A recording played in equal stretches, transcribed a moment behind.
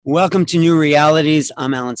Welcome to New Realities.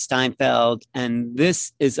 I'm Alan Steinfeld, and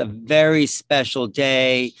this is a very special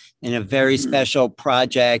day and a very special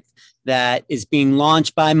project that is being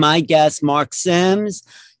launched by my guest, Mark Sims.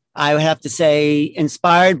 I would have to say,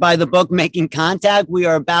 inspired by the book Making Contact, we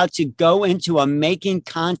are about to go into a Making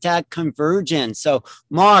Contact Convergence. So,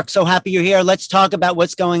 Mark, so happy you're here. Let's talk about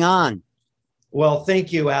what's going on. Well,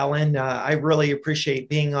 thank you, Alan. I really appreciate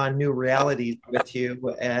being on New Realities with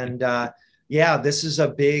you. And yeah, this is a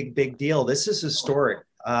big deal. This is historic,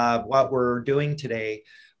 what we're doing today.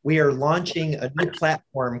 We are launching a new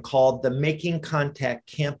platform called the Making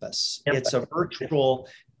Contact Campus. It's a virtual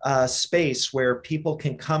space where people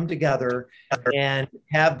can come together and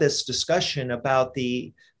have this discussion about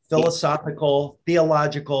the philosophical,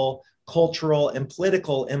 theological, cultural, and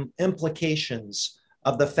political implications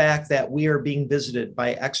of the fact that we are being visited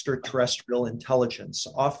by extraterrestrial intelligence,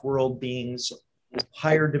 off-world beings,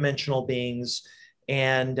 higher dimensional beings,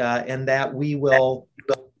 and that we will,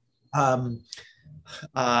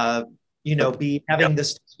 be having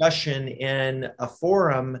this discussion in a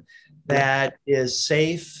forum that is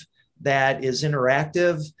safe, that is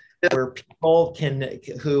interactive, where people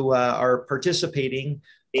who are participating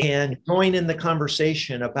can join in the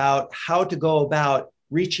conversation about how to go about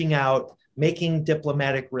reaching out, making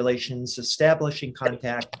diplomatic relations, establishing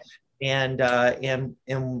contact, and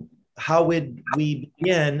how would we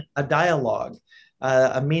begin a dialogue,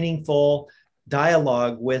 a meaningful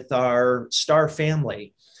dialogue with our star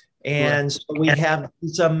family. And so we have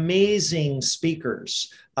these amazing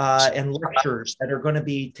speakers and lecturers that are going to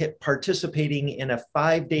be participating in a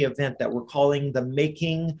 5-day event that we're calling the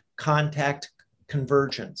Making Contact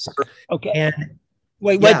Convergence. Okay. And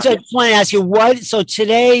Wait, I just want to ask you,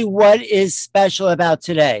 what is special about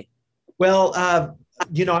today? Well, I'm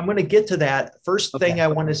going to get to that. First thing I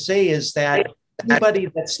want to say is that anybody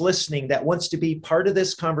that's listening that wants to be part of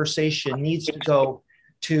this conversation needs to go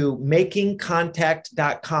to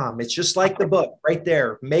makingcontact.com. It's just like the book right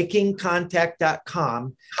there,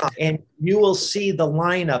 makingcontact.com. And you will see the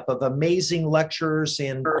lineup of amazing lecturers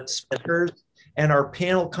and speakers and our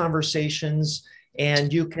panel conversations.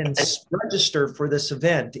 And you can register for this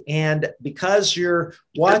event. And because you're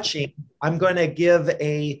watching, I'm going to give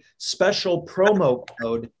a special promo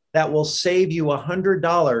code that will save you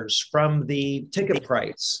 $100 from the ticket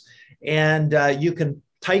price. And you can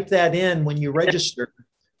type that in when you register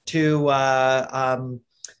to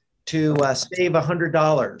save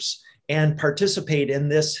 $100 and participate in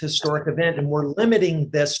this historic event. And we're limiting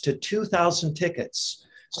this to 2,000 tickets.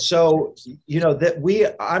 So,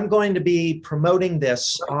 I'm going to be promoting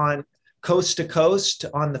this on Coast to Coast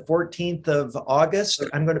on the 14th of August.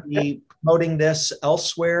 I'm going to be promoting this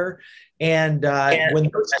elsewhere. And when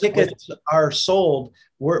those tickets are sold,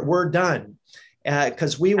 we're done.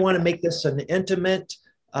 Because we want to make this an intimate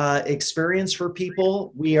experience for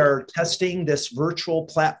people. We are testing this virtual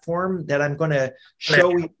platform that I'm going to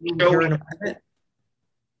show you here in a minute.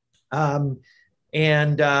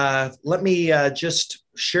 Let me just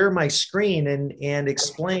share my screen and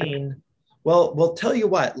explain. Well, we'll tell you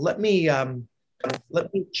what. Let me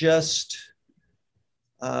just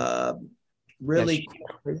really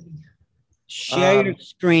quickly share your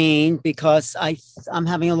screen, because I'm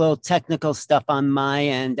having a little technical stuff on my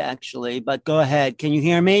end actually. But go ahead. Can you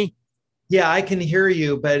hear me? Yeah, I can hear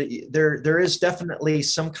you, but there is definitely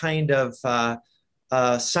some kind of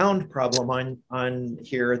sound problem on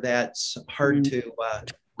here that's hard to.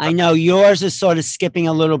 I know yours is sort of skipping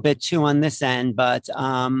a little bit too on this end, but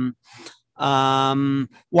why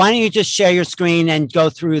don't you just share your screen and go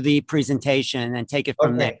through the presentation and take it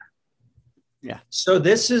from there? Yeah. So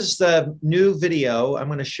this is the new video. I'm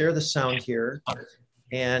going to share the sound here,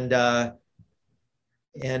 and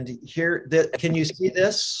here. Can you see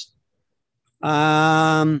this?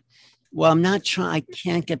 Well, I'm not trying. I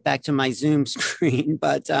can't get back to my Zoom screen,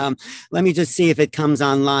 but let me just see if it comes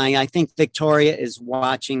online. I think Victoria is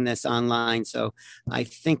watching this online, so I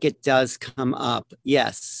think it does come up.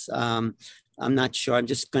 Yes. I'm not sure. I'm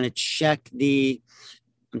just going to check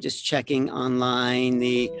I'm just checking online.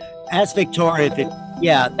 Ask Victoria if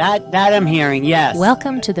that I'm hearing. Yes.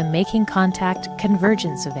 Welcome to the Making Contact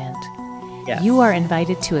Convergence event. Yes. You are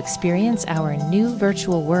invited to experience our new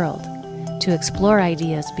virtual world, to explore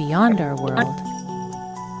ideas beyond our world,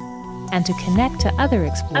 and to connect to other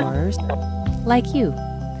explorers like you.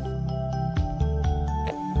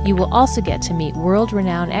 You will also get to meet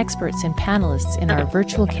world-renowned experts and panelists in our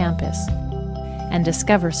virtual campus and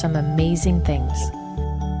discover some amazing things.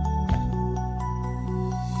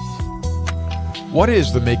 What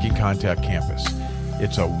is the Making Contact Campus?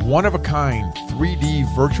 It's a one-of-a-kind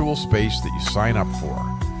 3D virtual space that you sign up for.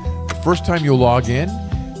 The first time you log in,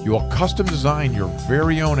 You will custom design your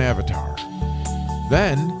very own avatar.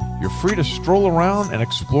 Then, you're free to stroll around and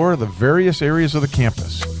explore the various areas of the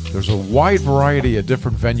campus. There's a wide variety of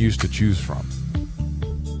different venues to choose from.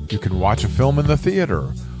 You can watch a film in the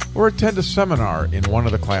theater or attend a seminar in one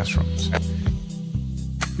of the classrooms.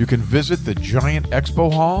 You can visit the giant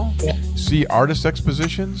expo hall, see artist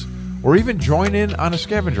expositions, or even join in on a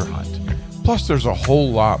scavenger hunt. Plus, there's a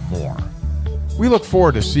whole lot more. We look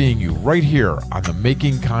forward to seeing you right here on the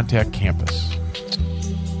Making Contact campus.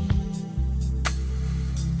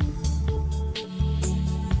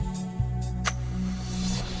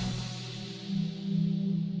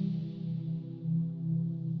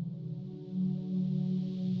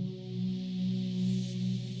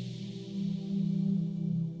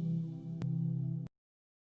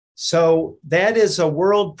 So that is a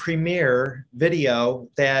world premiere video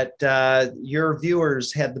that your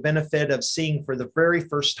viewers had the benefit of seeing for the very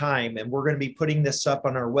first time. And we're going to be putting this up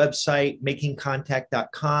on our website,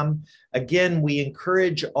 makingcontact.com. Again, we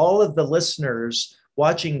encourage all of the listeners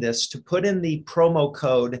watching this to put in the promo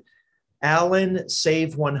code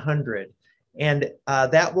AlanSave100. And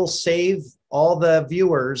that will save all the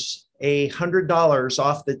viewers $100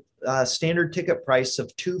 off the standard ticket price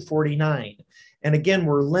of $249. And again,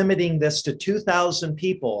 we're limiting this to 2,000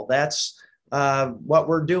 people. That's what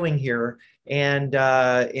we're doing here. And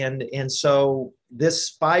so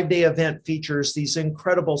this 5-day event features these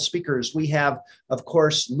incredible speakers. We have, of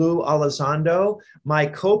course, Lou Elizondo, my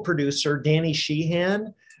co-producer, Danny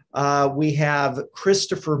Sheehan. We have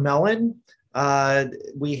Christopher Mellon.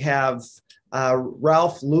 We have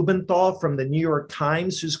Ralph Lubenthal from the New York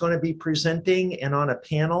Times, who's going to be presenting and on a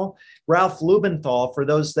panel. Ralph Lubenthal, for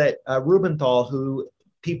those that, Rubenthal, who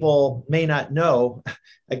people may not know,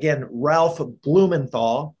 again, Ralph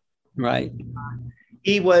Blumenthal. Right.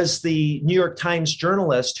 He was the New York Times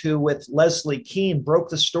journalist who, with Leslie Kean, broke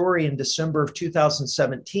the story in December of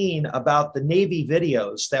 2017 about the Navy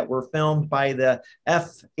videos that were filmed by the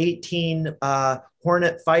F-18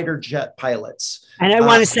 Hornet fighter jet pilots. And I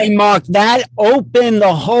want to say, Mark, that opened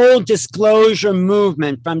the whole disclosure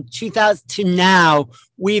movement from 2000 to now.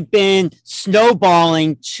 We've been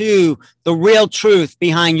snowballing to the real truth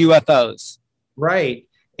behind UFOs. Right.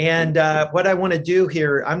 And what I want to do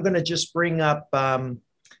here, I'm going to just bring up I'm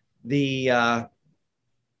going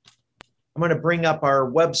to bring up our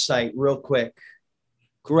website real quick.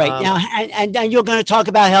 Great. Now, and you're going to talk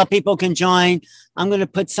about how people can join. I'm going to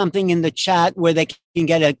put something in the chat where they can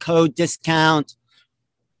get a code discount.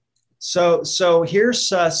 So here's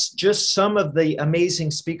just some of the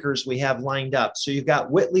amazing speakers we have lined up. So you've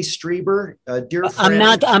got Whitley Strieber, a dear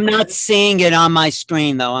friend. I'm not seeing it on my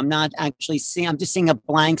screen though. I'm not actually seeing. I'm just seeing a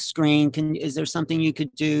blank screen. Is there something you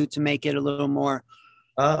could do to make it a little more?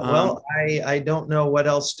 Well, I don't know what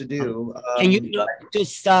else to do. Can you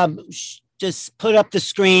just put up the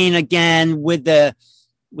screen again with the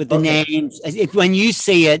names? When you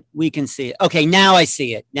see it, we can see it. Okay, now I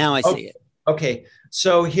see it. See it. Okay.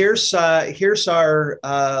 So here's our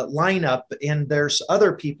lineup, and there's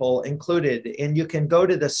other people included. And you can go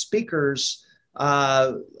to the speakers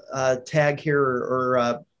tag here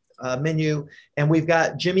or menu, and we've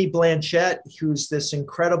got Jimmy Blanchette, who's this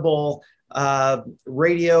incredible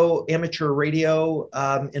amateur radio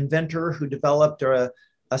inventor who developed a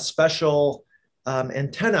special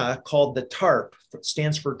antenna called the TARP. It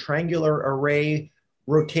stands for Triangular Array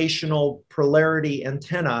Rotational Polarity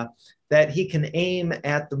Antenna, that he can aim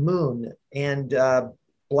at the moon and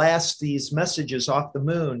blast these messages off the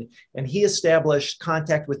moon. And he established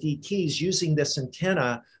contact with ETs using this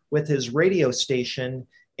antenna with his radio station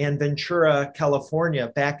in Ventura, California,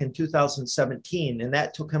 back in 2017. And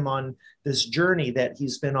that took him on this journey that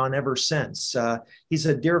he's been on ever since. He's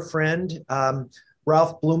a dear friend.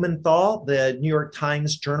 Ralph Blumenthal, the New York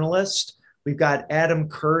Times journalist. We've got Adam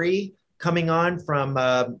Curry coming on from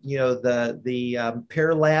the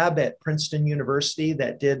Pear Lab at Princeton University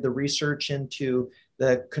that did the research into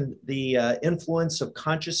the influence of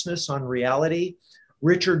consciousness on reality.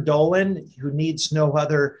 Richard Dolan, who needs no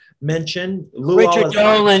other mention. Richard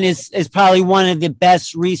Dolan is probably one of the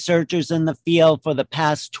best researchers in the field for the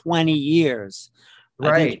past 20 years.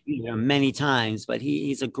 Right. I think, many times, but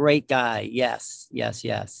he's a great guy. Yes.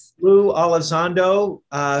 Lou Elizondo,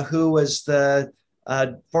 who was the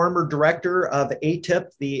former director of ATIP,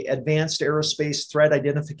 the Advanced Aerospace Threat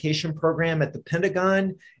Identification Program at the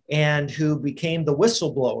Pentagon, and who became the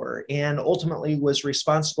whistleblower and ultimately was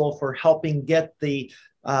responsible for helping get the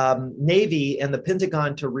Navy and the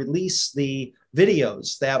Pentagon to release the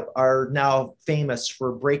videos that are now famous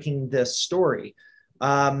for breaking this story.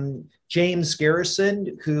 James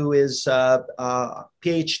Garrison, who is a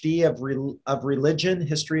PhD of religion,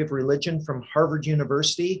 history of religion from Harvard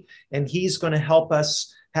University, and he's going to help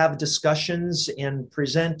us have discussions and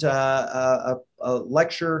present a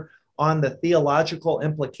lecture on the theological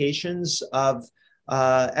implications of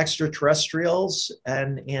extraterrestrials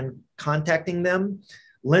and contacting them.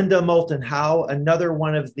 Linda Moulton Howe, another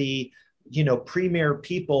one of the premier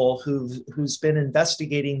people who's been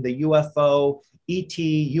investigating the UFO, ET,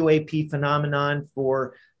 UAP phenomenon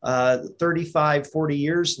for 35, 40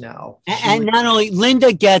 years now. And not only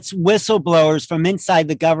Linda gets whistleblowers from inside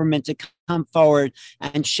the government to come forward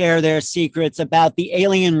and share their secrets about the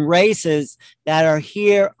alien races that are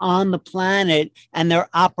here on the planet and their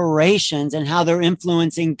operations and how they're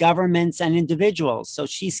influencing governments and individuals. So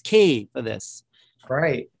she's key for this.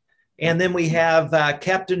 Right. And then we have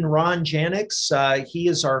Captain Ron Janix. He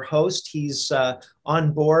is our host. He's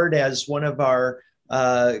on board as one of our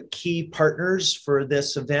key partners for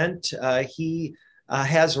this event. He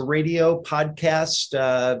has a radio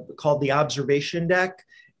podcast called The Observation Deck,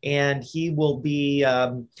 and he will be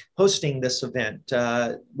hosting this event.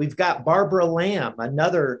 We've got Barbara Lamb,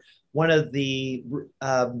 another one of the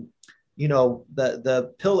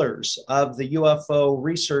the pillars of the UFO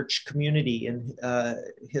research community and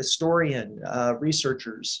historian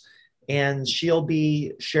researchers. And she'll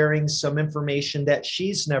be sharing some information that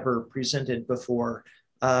she's never presented before.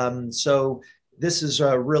 So this is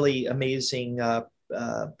a really amazing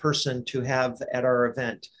person to have at our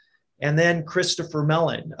event. And then Christopher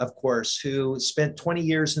Mellon, of course, who spent 20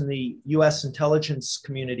 years in the US intelligence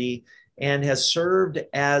community and has served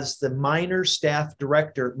as the minority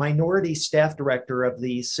staff director of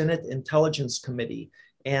the Senate Intelligence Committee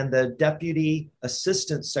and the Deputy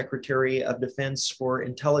Assistant Secretary of Defense for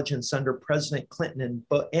Intelligence under President Clinton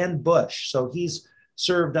and Bush. So he's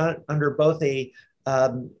served under both a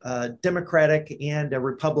Democratic and a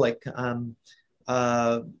Republican,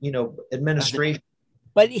 administration.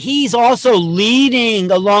 But he's also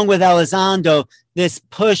leading, along with Elizondo, this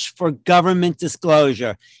push for government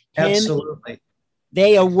disclosure. Absolutely.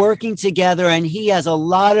 They are working together, and he has a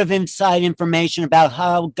lot of inside information about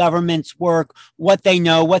how governments work, what they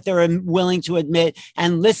know, what they're willing to admit.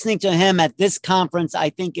 And listening to him at this conference, I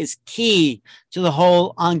think, is key to the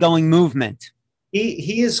whole ongoing movement.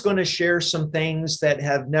 He is going to share some things that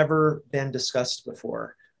have never been discussed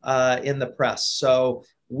before in the press. So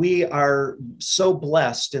we are so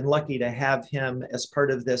blessed and lucky to have him as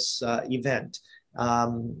part of this event.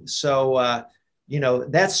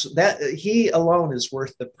 He alone is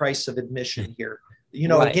worth the price of admission here.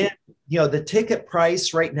 Right. Again, the ticket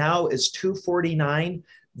price right now is $249.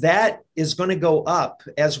 That is going to go up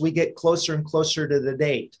as we get closer and closer to the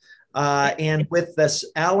date. And with this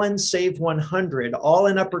Allen Save 100, all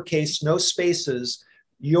in uppercase, no spaces,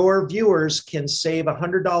 your viewers can save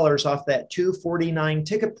 $100 off that $249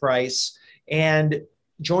 ticket price and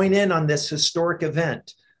join in on this historic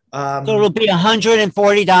event. So it'll be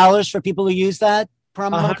 $140 for people who use that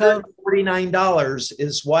promo code? $149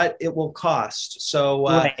 is what it will cost. So,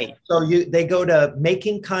 right. They go to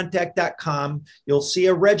makingcontact.com. You'll see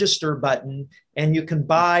a register button, and you can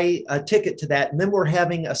buy a ticket to that. And then we're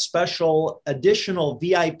having a special additional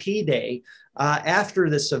VIP day after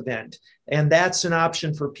this event. And that's an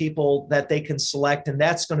option for people that they can select. And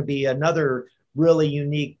that's going to be another really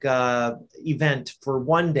unique event for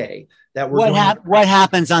one day. What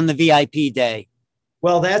happens on the VIP day?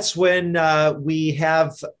 Well, that's when we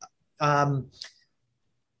have some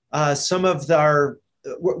of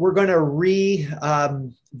we're going to revisit,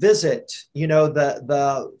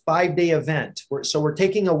 the 5-day event. So we're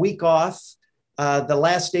taking a week off. The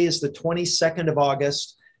last day is the 22nd of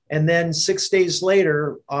August. And then 6 days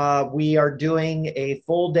later, we are doing a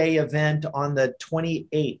full day event on the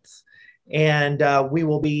 28th. And we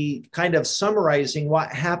will be kind of summarizing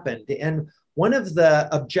what happened. And one of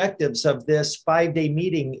the objectives of this 5-day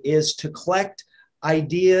meeting is to collect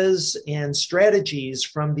ideas and strategies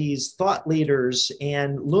from these thought leaders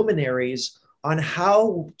and luminaries on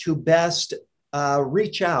how to best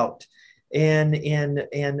reach out and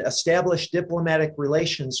establish diplomatic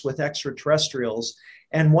relations with extraterrestrials.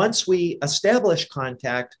 And once we establish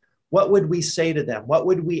contact, what would we say to them? What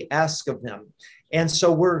would we ask of them? And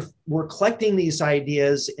so we're collecting these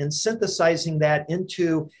ideas and synthesizing that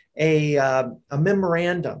into a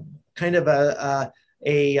memorandum, kind of a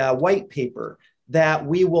white paper that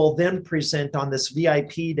we will then present on this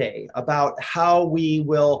VIP day about how we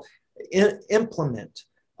will implement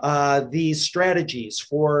these strategies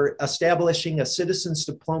for establishing a citizens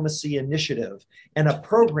diplomacy initiative and a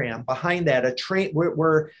program behind that.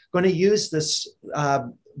 We're going to use this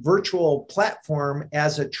virtual platform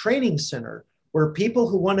as a training center where people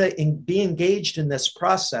who want to be engaged in this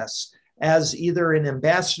process as either an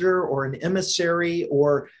ambassador or an emissary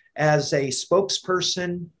or as a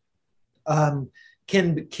spokesperson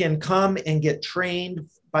can come and get trained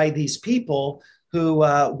by these people who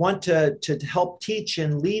want to help teach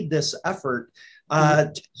and lead this effort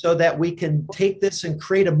so that we can take this and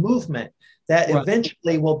create a movement that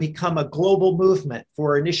eventually will become a global movement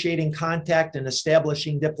for initiating contact and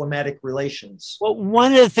establishing diplomatic relations. Well,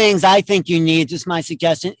 one of the things I think you need, just my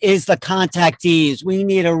suggestion, is the contactees. We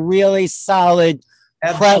need a really solid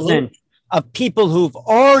presence of people who've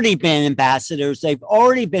already been ambassadors. They've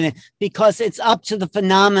already been, because it's up to the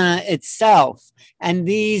phenomena itself. And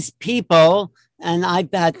these people, and I've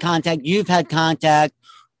had contact, you've had contact,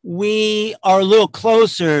 we are a little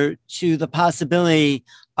closer to the possibility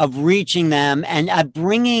of reaching them and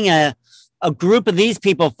bringing a group of these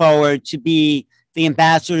people forward to be the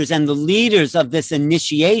ambassadors and the leaders of this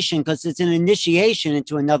initiation, because it's an initiation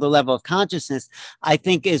into another level of consciousness, I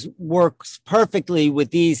think works perfectly with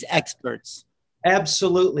these experts.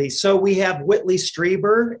 Absolutely. So we have Whitley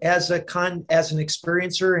Strieber as an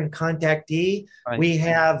experiencer and contactee. Right. We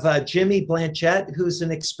have Jimmy Blanchette, who's an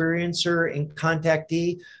experiencer and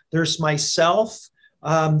contactee. There's myself.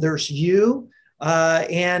 There's you.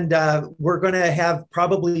 And we're going to have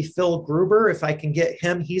probably Phil Gruber, if I can get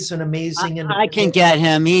him. He's an amazing individual. I can get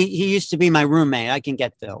him. He used to be my roommate. I can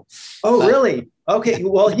get Phil. Oh, really? Okay.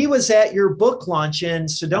 Well, he was at your book launch in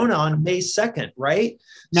Sedona on May 2nd, right?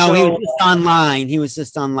 No, so, he was just online. He was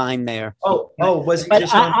just online there. Was he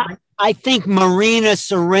just online? I think Marina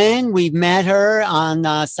Sarin, we met her on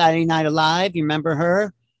Saturday Night Live. You remember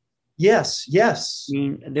her? Yes. I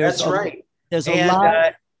mean, that's right. There's a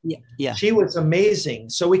lot. Yeah. She was amazing.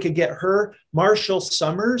 So we could get her. Marshall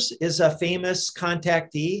Summers is a famous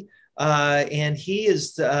contactee, and he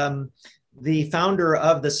is the founder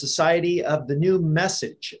of the Society of the New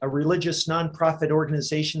Message, a religious nonprofit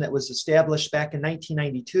organization that was established back in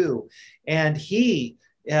 1992. And he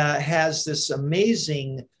has this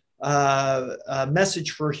amazing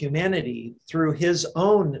message for humanity through his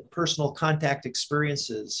own personal contact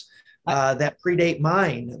experiences. That predate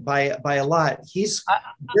mine by a lot. He's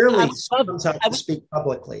barely comes out to speak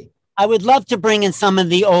publicly. I would love to bring in some of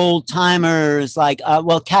the old timers, like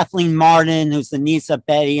Kathleen Martin, who's the niece of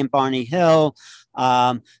Betty and Barney Hill,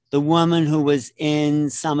 the woman who was in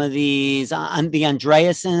some of these the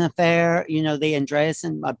Andreasen affair. You know, the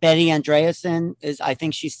Andreasen, Betty Andreasen I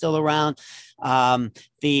think she's still around. I'm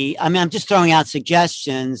just throwing out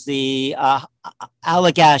suggestions. The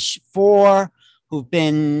Allagash Four, who've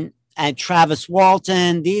been. And Travis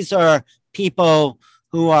Walton. These are people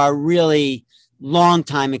who are really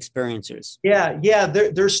long-time experiencers. Yeah,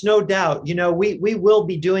 there's no doubt. You know, we will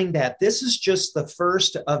be doing that. This is just the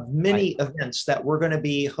first of many events that we're going to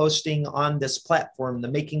be hosting on this platform, the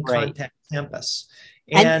Making Contact Campus.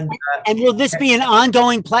 And will this be an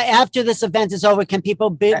ongoing play after this event is over? Can people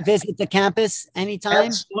visit the campus anytime?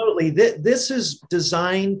 Absolutely. This is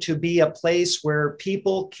designed to be a place where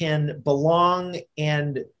people can belong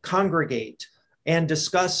and congregate and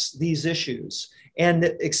discuss these issues. And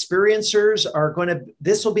experiencers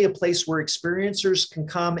this will be a place where experiencers can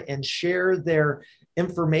come and share their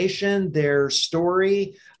information, their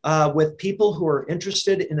story, with people who are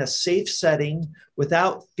interested in a safe setting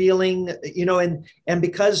without feeling, and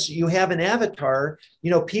because you have an avatar,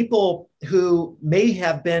 people who may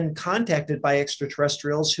have been contacted by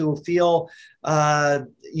extraterrestrials who feel,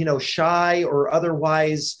 shy or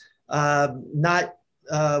otherwise not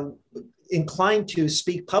inclined to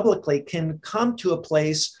speak publicly can come to a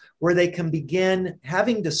place where they can begin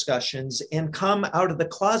having discussions and come out of the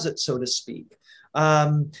closet, so to speak.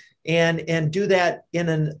 And do that in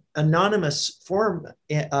an anonymous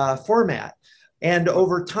format. And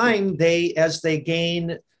over time, as they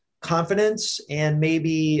gain confidence and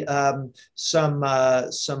maybe some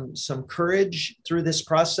courage through this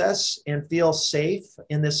process and feel safe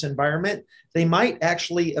in this environment, they might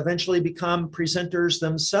actually eventually become presenters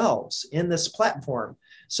themselves in this platform.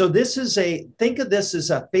 So think of this as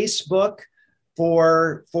a Facebook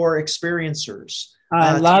for experiencierers.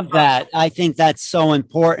 I love that. I think that's so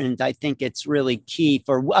important. I think it's really key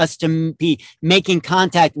for us to be making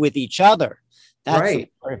contact with each other. That's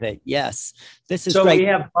right. Perfect. Yes. This is great. So we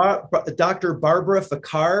have Dr. Barbara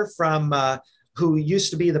Fakar who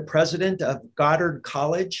used to be the president of Goddard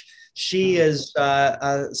College. She is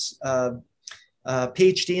a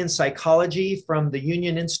PhD in psychology from the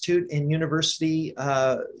Union Institute and University,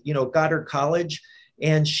 Goddard College.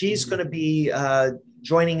 And she's going to be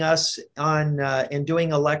joining us on and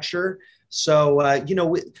doing a lecture. So,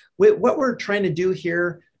 what we're trying to do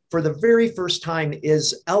here for the very first time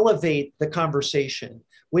is elevate the conversation.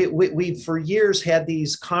 We've for years had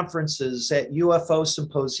these conferences at UFO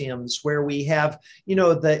symposiums where we have,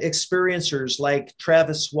 the experiencers like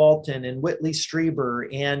Travis Walton and Whitley Strieber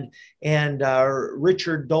and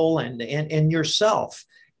Richard Dolan and yourself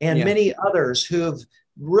and many others who have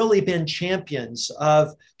really been champions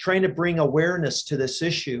of trying to bring awareness to this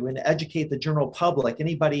issue and educate the general public,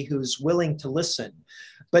 anybody who's willing to listen.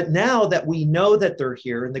 But now that we know that they're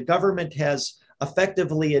here and the government has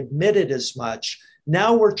effectively admitted as much,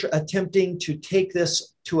 now we're attempting to take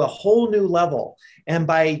this to a whole new level. And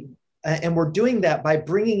we're doing that by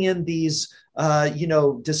bringing in these,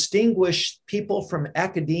 distinguished people from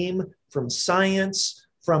academia, from science,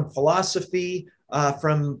 from philosophy,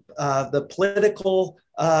 from the political,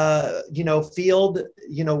 field,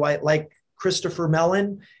 like Christopher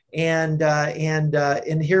Mellon. And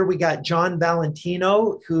here we got John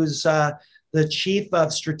Valentino, who's the chief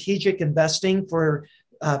of strategic investing for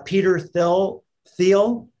Peter Thiel.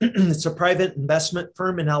 It's a private investment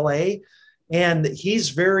firm in LA. And he's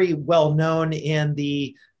very well known in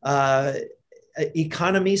the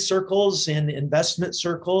economy circles and investment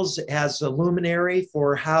circles as a luminary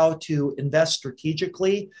for how to invest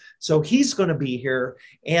strategically. So he's going to be here.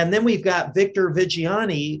 And then we've got Victor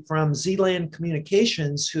Vigiani from Zealand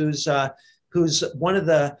Communications, who's one of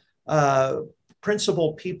the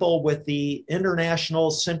principal people with the International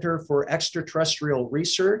Center for Extraterrestrial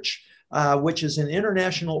Research, which is an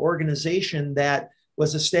international organization that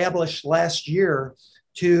was established last year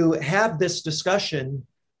to have this discussion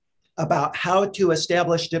about how to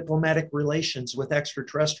establish diplomatic relations with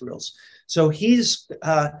extraterrestrials. So he's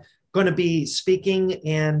going to be speaking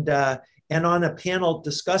and on a panel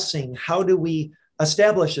discussing how do we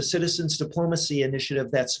establish a citizens diplomacy initiative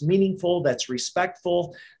that's meaningful, that's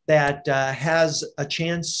respectful, that has a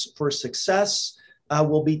chance for success,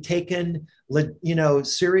 will be taken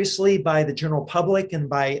seriously by the general public and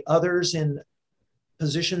by others in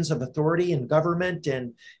positions of authority in government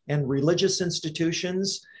and religious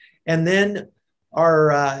institutions. And then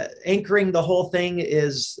our anchoring the whole thing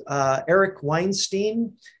is Eric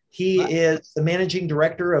Weinstein. He is the managing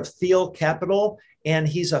director of Thiel Capital, and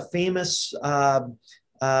he's a famous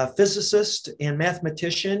physicist and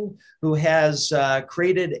mathematician who has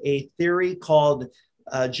created a theory called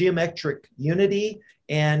geometric unity.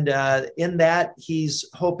 And in that, he's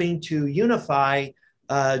hoping to unify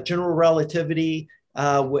general relativity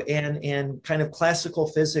and kind of classical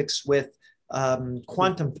physics with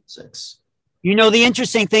quantum physics. The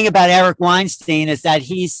interesting thing about Eric Weinstein is that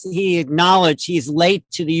he acknowledged he's late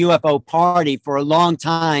to the UFO party. For a long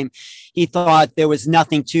time, he thought there was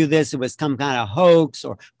nothing to this. It was some kind of hoax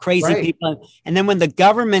or crazy people. And then when the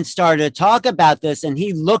government started to talk about this and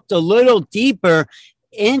he looked a little deeper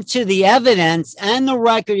into the evidence and the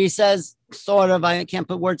record, he says, sort of, I can't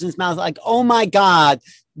put words in his mouth, like, oh my God,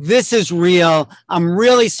 this is real. I'm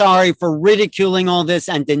really sorry for ridiculing all this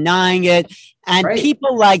and denying it. And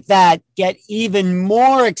people like that get even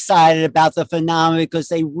more excited about the phenomenon because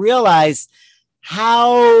they realize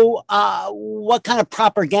what kind of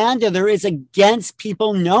propaganda there is against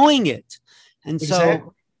people knowing it. And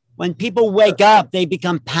so when people wake up, they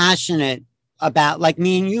become passionate about, like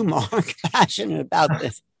me and you, Mark, passionate about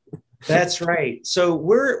this. That's right. So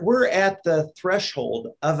we're at the threshold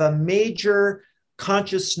of a major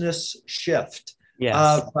consciousness shift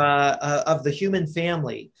of the human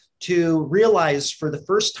family to realize for the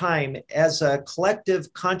first time as a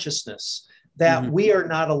collective consciousness that we are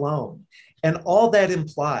not alone and all that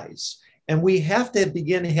implies. And we have to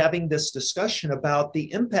begin having this discussion about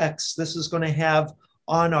the impacts this is going to have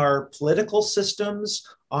on our political systems,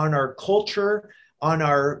 on our culture, on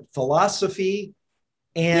our philosophy,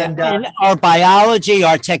 and our biology,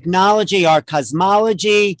 our technology, our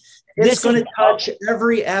cosmology. It's going to touch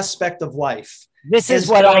every aspect of life. This is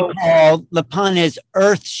what I call, the pun is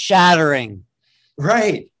earth shattering.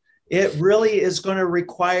 Right. It really is going to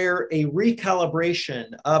require a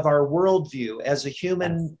recalibration of our worldview as a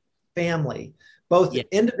human family, both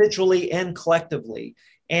individually and collectively.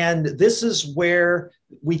 And this is where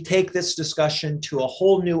we take this discussion to a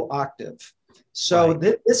whole new octave. So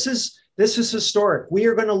this is historic. We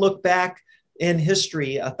are going to look back in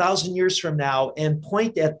history 1,000 years from now and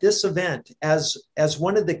point at this event as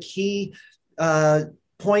one of the key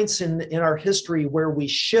points in our history where we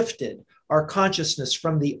shifted our consciousness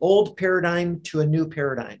from the old paradigm to a new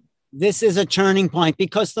paradigm. This is a turning point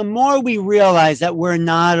because the more we realize that we're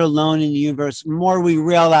not alone in the universe, the more we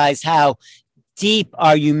realize how deep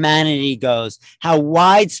our humanity goes, how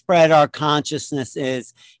widespread our consciousness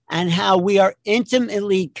is, and how we are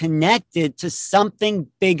intimately connected to something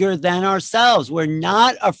bigger than ourselves. We're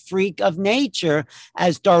not a freak of nature,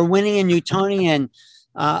 as Darwinian Newtonian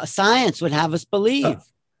science would have us believe.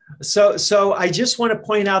 So I just want to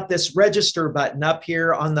point out this register button up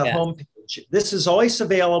here on the homepage. This is always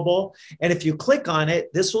available. And if you click on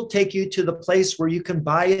it, this will take you to the place where you can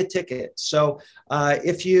buy a ticket. So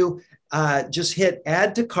if you just hit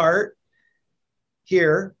add to cart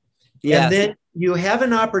here, and then you have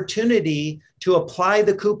an opportunity to apply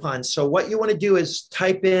the coupon. So what you want to do is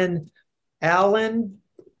type in Alan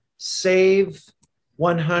save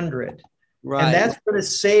 100. Right. And that's going to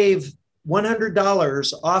save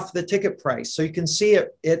 $100 off the ticket price. So you can see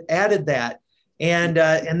it added that. And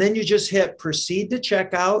then you just hit proceed to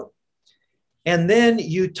checkout. And then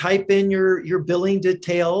you type in your billing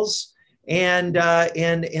details. And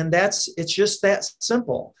it's just that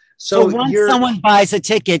simple. So once someone buys a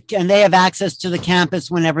ticket, and they have access to the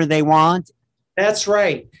campus whenever they want? That's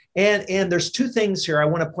right. And there's two things here I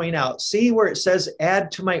want to point out. See where it says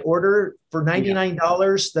add to my order for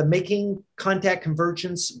 $99, the Making Contact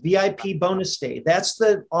Convergence VIP bonus day. That's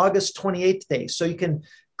the August 28th day. So you can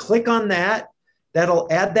click on that. That'll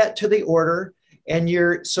add that to the order. And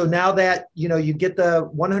so now that, you get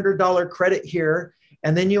the $100 credit here,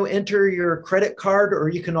 and then you enter your credit card, or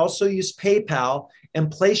you can also use PayPal and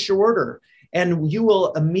place your order. And you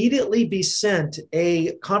will immediately be sent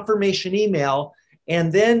a confirmation email,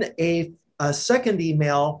 and then a second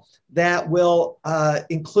email that will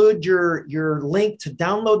include your link to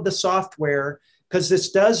download the software, because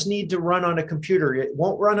this does need to run on a computer. It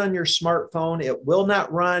won't run on your smartphone. It will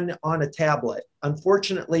not run on a tablet.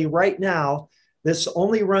 Unfortunately, right now, this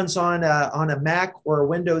only runs on a Mac or a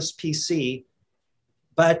Windows PC.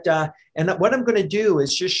 But and what I'm going to do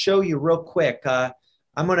is just show you real quick.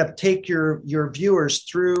 I'm going to take your viewers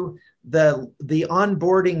through the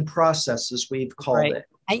onboarding process, as we've called it.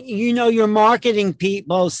 And, your marketing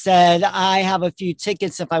people said, I have a few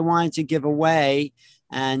tickets if I wanted to give away.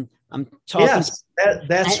 And I'm talking. Yes,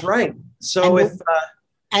 that's right. So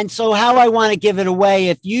and so how I want to give it away,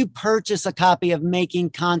 if you purchase a copy of Making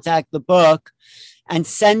Contact, the book, and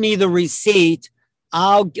send me the receipt,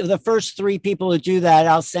 the first 3 people who do that,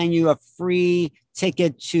 I'll send you a free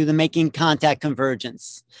ticket to the Making Contact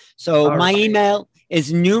Convergence. So my email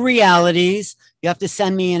is New Realities. You have to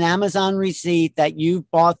send me an Amazon receipt that you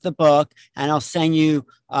bought the book, and I'll send you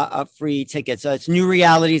a free ticket. So it's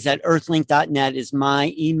newrealities@earthlink.net is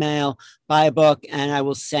my email. Buy a book, and I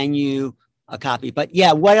will send you a copy. But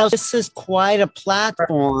yeah, what else? This is quite a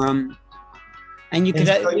platform, and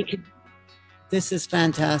this is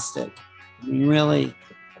fantastic. Really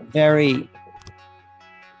very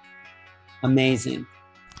amazing.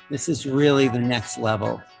 This is really the next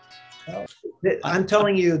level. I'm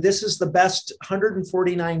telling you, this is the best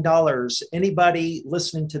 $149 anybody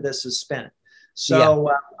listening to this has spent.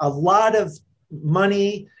 So a lot of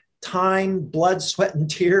money, time, blood, sweat, and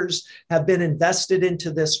tears have been invested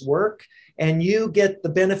into this work, and you get the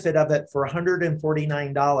benefit of it for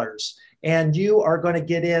 $149. And you are going to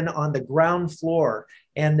get in on the ground floor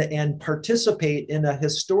and participate in a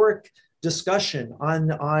historic discussion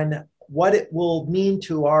on what it will mean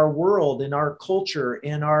to our world and our culture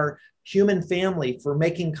and our human family for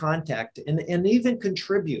making contact, and even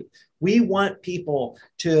contribute. We want people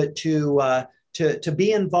to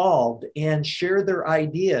be involved and share their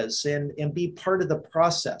ideas and be part of the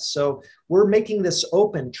process. So we're making this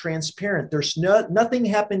open, transparent. There's nothing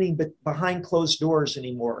happening behind closed doors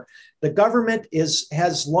anymore. The government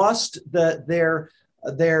has lost their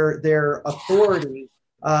authority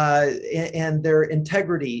and their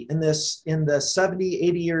integrity in the 70,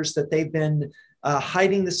 80 years that they've been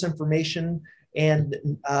hiding this information and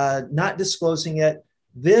not disclosing it.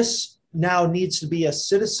 This now needs to be a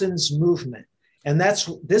citizens movement. And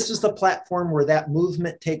this is the platform where that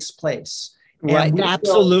movement takes place. Right,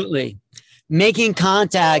 absolutely. Making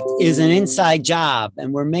contact is an inside job,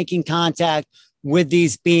 and we're making contact with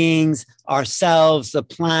these beings, ourselves, the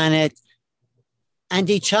planet, and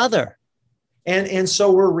each other. And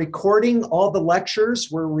so we're recording all the lectures,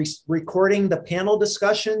 we're recording the panel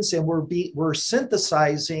discussions, and we're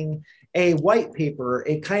synthesizing a white paper,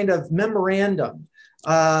 a kind of memorandum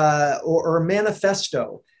or a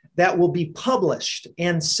manifesto that will be published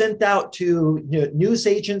and sent out to news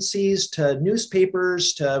agencies, to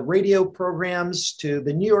newspapers, to radio programs, to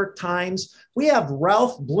the New York Times. We have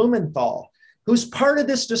Ralph Blumenthal, who's part of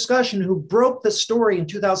this discussion, who broke the story in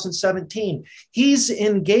 2017. He's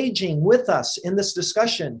engaging with us in this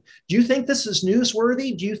discussion. Do you think this is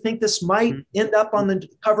newsworthy? Do you think this might end up on the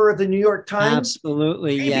cover of the New York Times?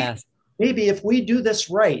 Absolutely, Maybe, yes. Maybe if we do this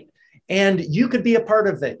right, and you could be a part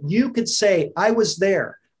of it, you could say, I was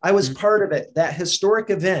there. I was part of it, that historic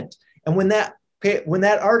event. And when that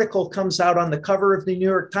article comes out on the cover of the New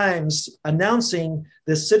York Times announcing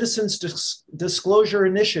the Citizens Disclosure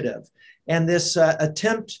Initiative and this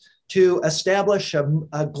attempt to establish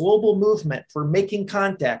a global movement for making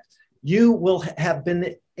contact, you will have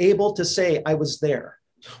been able to say, I was there.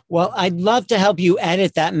 Well, I'd love to help you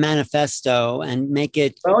edit that manifesto and make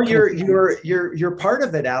it. Well, you're part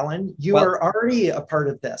of it, Alan. You are already a part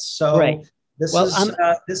of this. So right.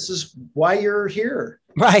 This is why you're here.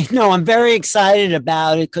 Right. No, I'm very excited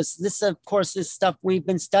about it because this, of course, is stuff we've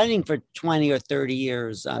been studying for 20 or 30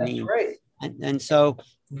 years. That's right. And so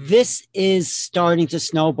this is starting to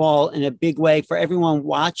snowball in a big way for everyone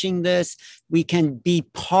watching this. We can be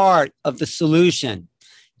part of the solution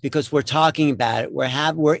because we're talking about it.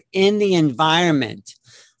 We're in the environment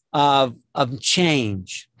of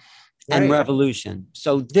change and revolution.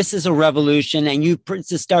 So this is a revolution, and you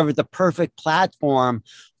discovered the perfect platform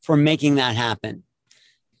for making that happen.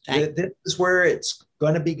 This is where it's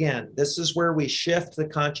going to begin. This is where we shift the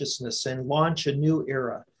consciousness and launch a new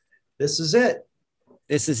era. This is it.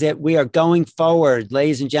 This is it. We are going forward,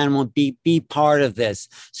 ladies and gentlemen. Be part of this.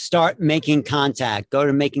 Start making contact. Go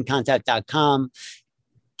to makingcontact.com,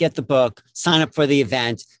 get the book, sign up for the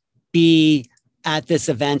event, be at this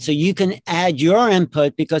event so you can add your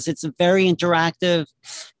input because it's a very interactive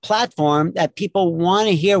platform that people want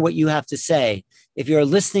to hear what you have to say. If you're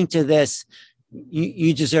listening to this,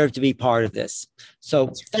 you deserve to be part of this.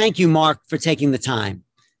 So thank you, Mark, for taking the time.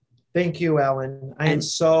 Thank you, Alan. I am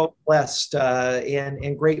so blessed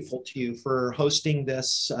and grateful to you for hosting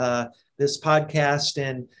this this podcast.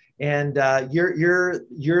 And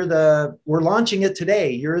we're launching it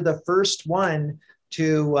today. You're the first one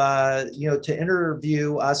to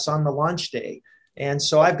interview us on the launch day. And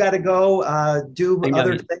so I've got to go do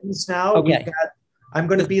other things now. Okay. I'm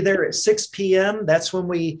going to be there at 6 p.m. That's when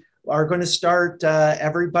we are going to start.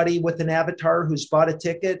 Everybody with an avatar who's bought a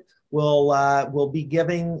ticket will be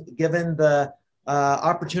given the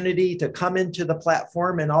opportunity to come into the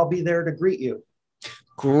platform, and I'll be there to greet you.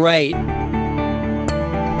 Great.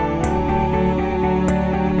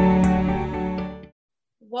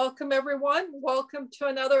 Welcome, everyone. Welcome to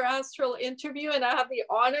another Astral interview. And I have the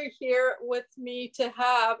honor here with me to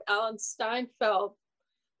have Alan Steinfeld,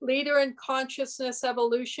 leader in consciousness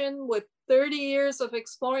evolution with 30 years of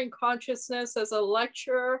exploring consciousness as a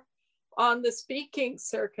lecturer on the speaking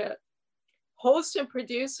circuit, host and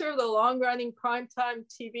producer of the long-running primetime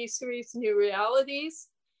TV series New Realities.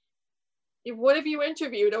 What have you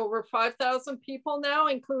interviewed? Over 5,000 people now,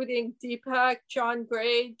 including Deepak, John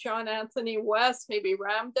Gray, John Anthony West, maybe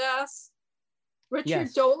Ramdas. Richard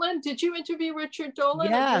Dolan. Did you interview Richard Dolan?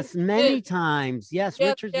 Yes, many times. Yes,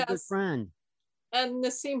 Richard's a good friend. And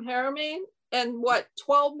Nassim Haramein. And what,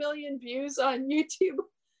 12 million views on YouTube?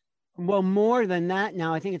 Well, more than that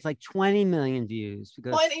now. I think it's like 20 million views.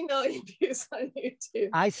 Because 20 million views on YouTube.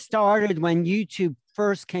 I started when YouTube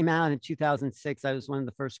first came out in 2006. I was one of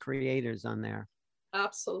the first creators on there.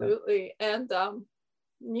 Absolutely. And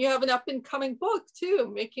you have an up and coming book too,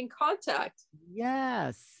 Making Contact.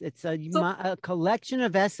 Yes. It's a collection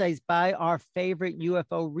of essays by our favorite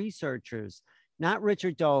UFO researchers. Not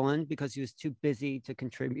Richard Dolan, because he was too busy to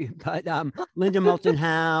contribute, but Linda Moulton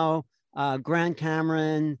Howe, Grant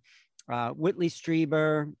Cameron, Whitley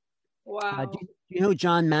Strieber. Wow. Do you know who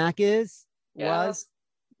John Mack is? Yes.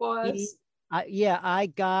 I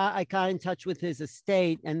got in touch with his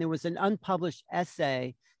estate, and there was an unpublished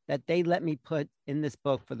essay that they let me put in this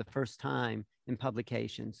book for the first time in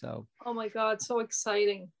publication. So. Oh my God, so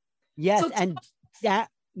exciting. Yes, and that.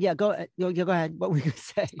 Yeah, go ahead. What were you going to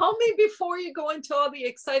say? Tell me before you go into all the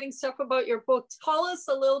exciting stuff about your book. Tell us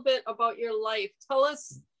a little bit about your life. Tell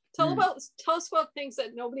us about things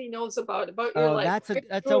that nobody knows about your life.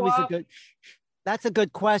 That's a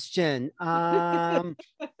good question.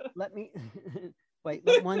 Let me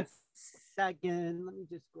wait 1 second. Let me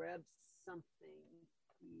just grab something.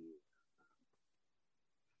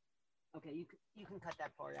 Okay, you can cut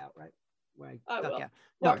that part out, right? Right. Okay.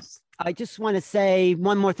 No, I just want to say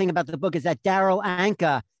one more thing about the book is that Daryl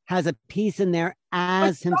Anka has a piece in there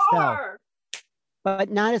as himself, but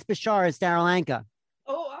not as Bashar, as Daryl Anka.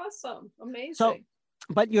 Oh, awesome. Amazing. So,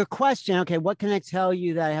 but your question, okay, what can I tell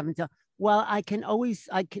you that I haven't told? Well, I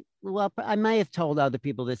may have told other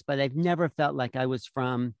people this, but I've never felt like I was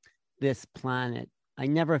from this planet. I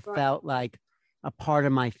never felt like a part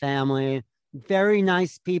of my family. Very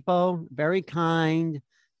nice people, very kind,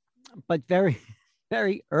 but very,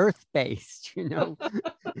 very earth-based,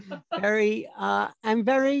 very, and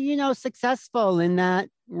very, successful in that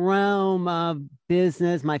realm of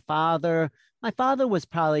business. My father was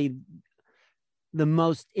probably the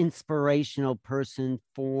most inspirational person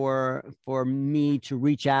for me to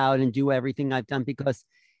reach out and do everything I've done, because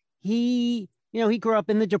he grew up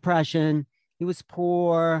in the Depression. He was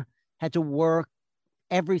poor, had to work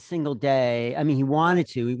every single day. I mean, he wanted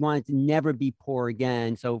to never be poor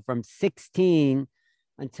again. So from 16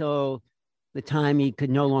 until the time he could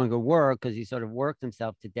no longer work, because he sort of worked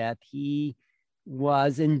himself to death, he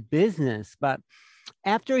was in business. But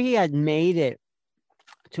after he had made it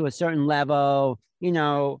to a certain level,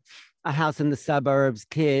 a house in the suburbs,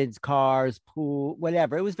 kids, cars, pool,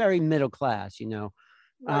 whatever. It was very middle class.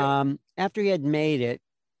 Right. After he had made it,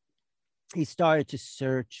 he started to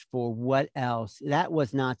search for what else. That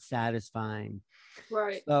was not satisfying.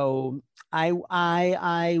 Right. So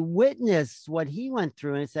I witnessed what he went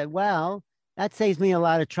through, and I said, well, that saves me a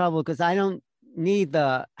lot of trouble, because I don't need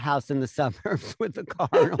the house in the suburbs with the car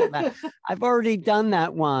and all that. I've already done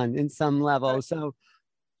that one in some level. Right. So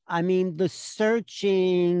I mean, the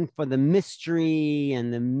searching for the mystery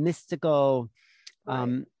and the mystical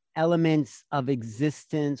Right. elements of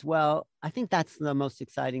existence. Well, I think that's the most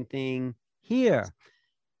exciting thing here.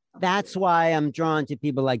 That's why I'm drawn to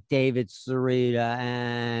people like David Sarita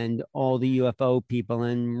and all the UFO people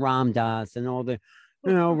and Ram Dass and all the,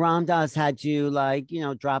 Ram Dass had to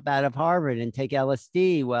drop out of Harvard and take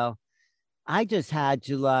LSD. Well, I just had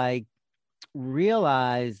to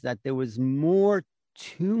realize that there was more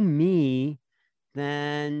to me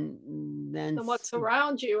than And what's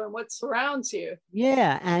around you and what surrounds you.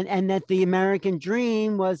 yeah, and that the American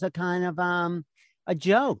dream was a kind of a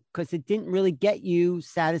joke, because it didn't really get you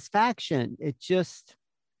satisfaction. It just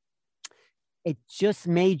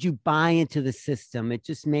made you buy into the system. It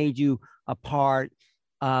just made you a part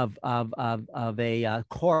of a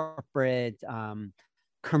corporate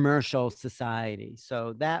commercial society.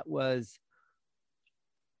 So that was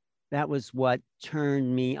what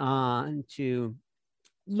turned me on to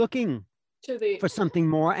looking To the for something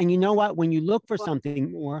more. And you know what? When you look for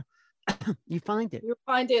something more, you find it. You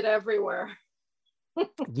find it everywhere.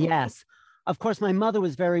 Yes. Of course, my mother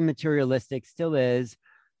was very materialistic, still is.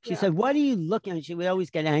 She said, "What are you looking at?" She would always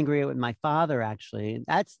get angry with my father, actually. And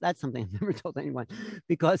that's something I've never told anyone,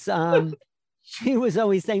 because she was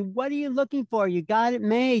always saying, "What are you looking for? You got it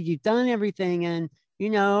made. You've done everything." And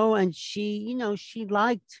she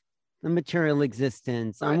liked the material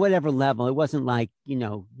existence on whatever level. It wasn't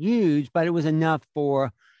huge, but it was enough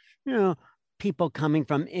for, people coming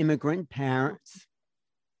from immigrant parents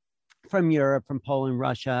from Europe, from Poland,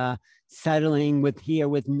 Russia, settling here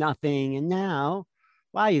with nothing. And now,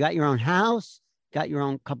 wow, you got your own house, got your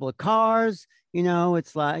own couple of cars.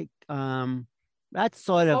 It's that's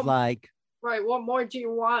sort of like, right. What more do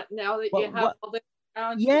you want now that you have all this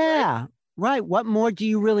around you, yeah, right. What more do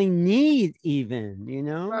you really need, even,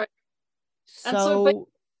 Right. So, and so but you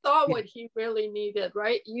saw yeah. what he really needed,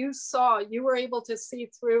 right? You were able to see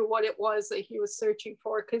through what it was that he was searching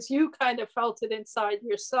for, because you kind of felt it inside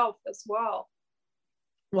yourself as well.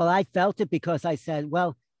 Well, I felt it because I said,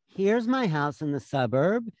 well, here's my house in the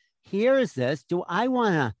suburb. Here is this. Do I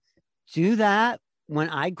want to do that when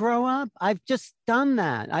I grow up? I've just done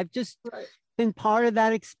that. I've just been part of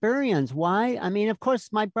that experience. Why? I mean, of course,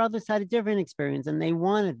 my brothers had a different experience and they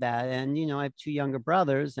wanted that. And, I have two younger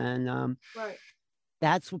brothers, and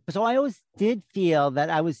so I always did feel that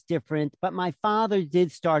I was different, but my father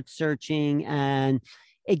did start searching, and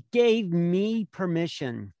it gave me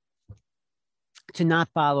permission to not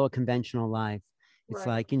follow a conventional life. It's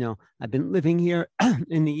like, I've been living here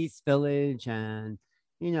in the East Village, and,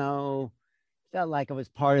 felt like I was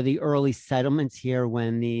part of the early settlements here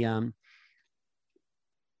when the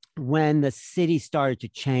city started to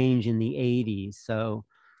change in the 80s. So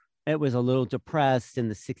it was a little depressed in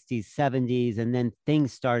the 60s, 70s, and then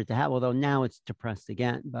things started to happen, although now it's depressed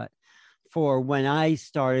again. But for when I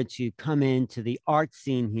started to come into the art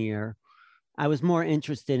scene here, I was more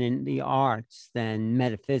interested in the arts than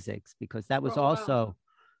metaphysics, because that was also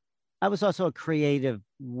a creative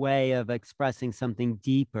way of expressing something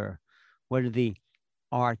deeper. What do the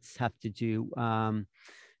arts have to do?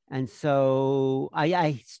 And so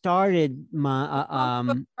I started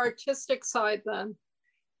my artistic side then.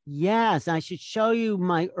 Yes, I should show you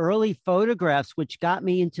my early photographs, which got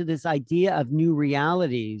me into this idea of new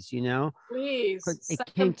realities, Please. It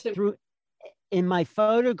came through in my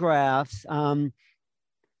photographs.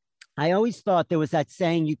 I always thought there was that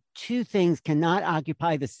saying, you two things cannot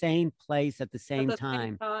occupy the same place at the same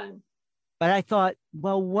time. But I thought,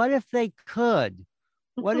 well, what if they could?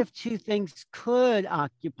 What if two things could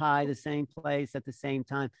occupy the same place at the same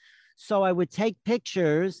time? So I would take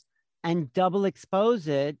pictures and double expose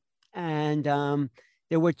it. And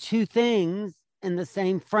there were two things in the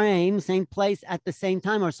same frame, same place at the same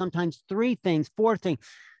time, or sometimes three things, four things.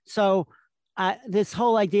 So this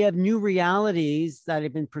whole idea of new realities that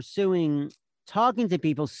I've been pursuing, talking to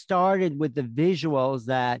people, started with the visuals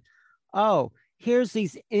that, oh, here's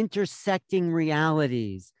these intersecting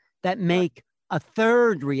realities that make a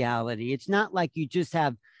third reality. It's not like you just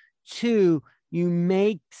have two, you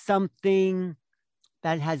make something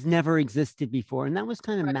that has never existed before. And that was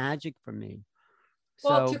kind of magic for me.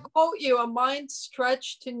 Well, to quote you, a mind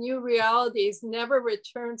stretched to new realities never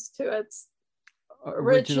returns to its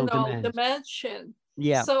original dimension.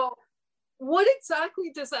 Yeah. So what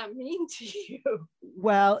exactly does that mean to you?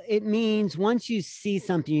 Well, it means once you see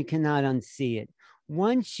something, you cannot unsee it.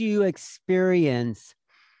 Once you experience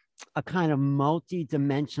a kind of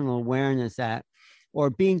multi-dimensional awareness that,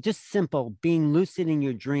 or being just simple, being lucid in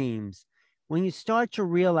your dreams, when you start to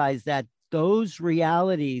realize that those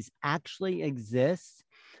realities actually exist,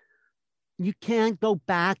 you can't go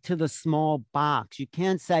back to the small box. You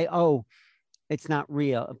can't say, oh, it's not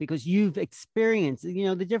real, because you've experienced, you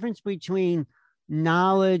know, the difference between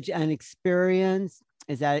knowledge and experience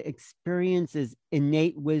is that experience is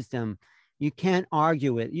innate wisdom. You can't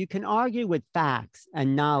argue it. You can argue with facts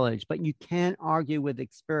and knowledge, but you can't argue with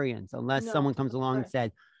experience unless someone comes along and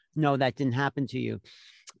said, no, that didn't happen to you.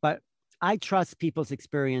 But I trust people's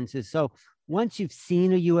experiences. So once you've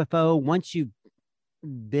seen a UFO, once you've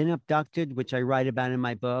been abducted, which I write about in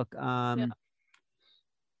my book,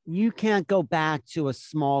 you can't go back to a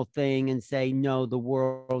small thing and say, no, the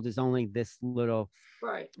world is only this little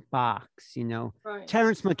box, you know.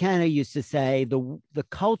 Terence McKenna used to say, the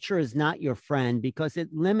culture is not your friend because it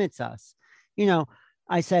limits us. You know,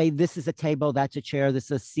 I say, this is a table, that's a chair, this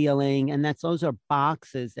is a ceiling, and those are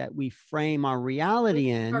boxes that we frame our reality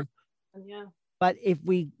in. But if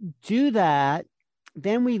we do that,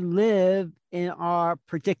 then we live in our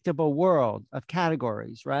predictable world of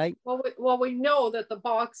categories, right? Well, we know that the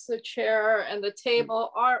box, the chair, and the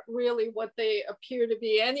table aren't really what they appear to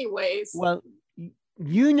be anyways. Well,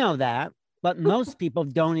 you know that, but most people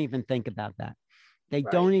don't even think about that. They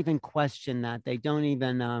don't even question that. They don't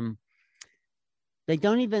even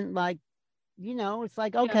like, you know, it's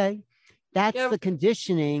like, okay, that's the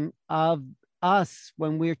conditioning of us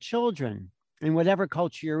when we're children, in whatever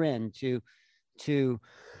culture you're in, to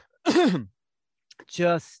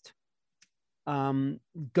just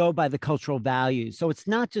go by the cultural values. So it's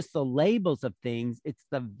not just the labels of things, it's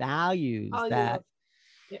the values that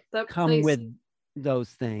come with those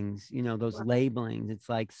things, you know, those labelings. It's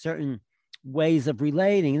like certain ways of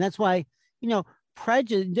relating. And that's why, you know,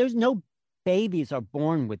 prejudice, there's no babies are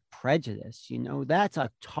born with prejudice, you know, that's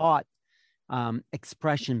a taught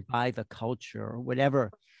expression by the culture, or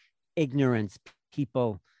whatever ignorance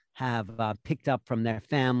people have picked up from their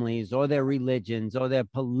families or their religions or their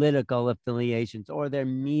political affiliations or their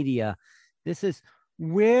media. This is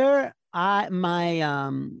where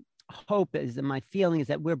my hope is, and my feeling is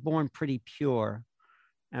that we're born pretty pure,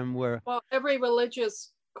 and well, every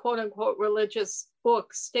religious, quote unquote, religious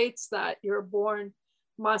book states that you're born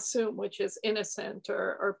masum, which is innocent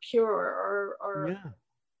or pure or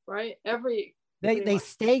right. They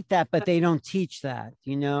state that, but they don't teach that,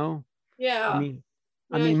 you know.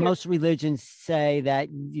 I mean, most religions say that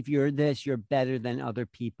if you're this, you're better than other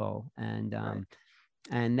people. And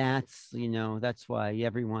that's, you know, that's why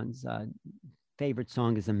everyone's favorite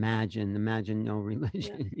song is Imagine No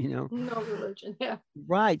Religion, you know. No religion,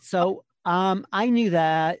 Right. So I knew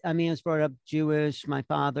that. I mean, I was brought up Jewish. My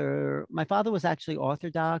father was actually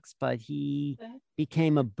Orthodox, but he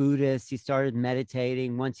became a Buddhist. He started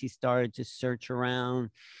meditating once he started to search around.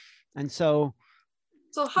 And so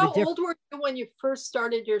how old were you when you first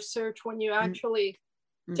started your search, when you actually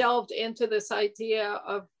delved into this idea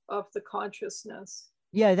of the consciousness?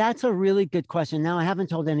 Yeah, that's a really good question. Now, I haven't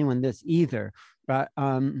told anyone this either, but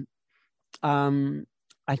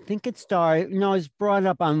I think it started, you know, I was brought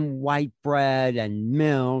up on white bread and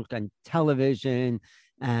milk and television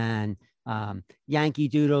and Yankee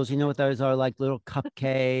Doodles. You know what those are, like little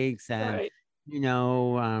cupcakes and, you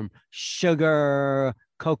know, sugar,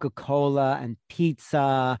 Coca-Cola and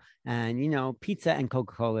pizza. And, you know, pizza and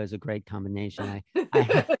Coca-Cola is a great combination.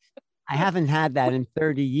 I haven't had that in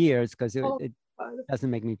 30 years because it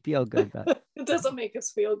doesn't make me feel good, but it doesn't make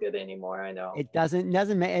us feel good anymore. I know it doesn't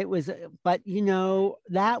make it was, but you know,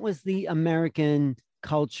 that was the American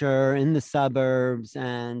culture in the suburbs.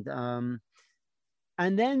 And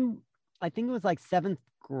then I think it was like seventh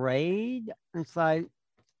grade. It's like,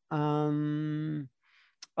 oh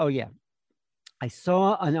yeah, I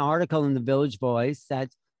saw an article in the Village Voice that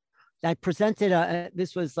presented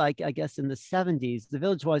this was like, I guess in the 70s. The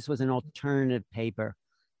Village Voice was an alternative paper.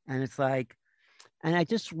 And it's like, and I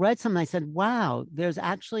just read something. I said, wow, there's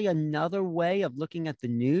actually another way of looking at the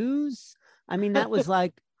news. I mean, that was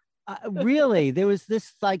like, really, there was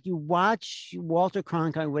this, like, you watch Walter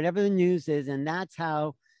Cronkite, whatever the news is, and that's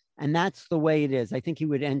the way it is. I think he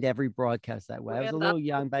would end every broadcast that way. I was a little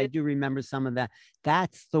young, but I do remember some of that.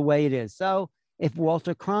 That's the way it is. So if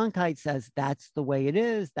Walter Cronkite says that's the way it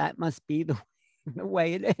is, that must be the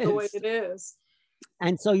way it is. The way it is.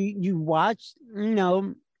 And so you watch,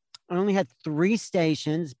 I only had 3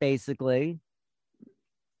 stations, basically.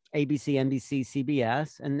 ABC, NBC,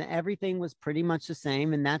 CBS, and everything was pretty much the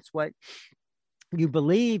same. And that's what you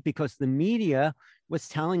believe because the media was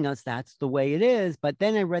telling us that's the way it is. But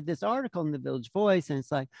then I read this article in the Village Voice, and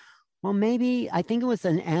it's like, well, maybe I think it was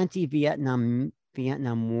an anti-Vietnam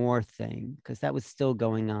War thing because that was still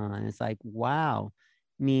going on. It's like, wow.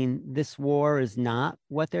 I mean, this war is not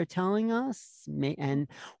what they're telling us. And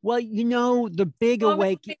well, the big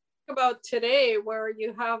awakening about today where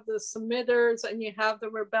you have the submitters and you have the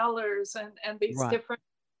rebellers and these different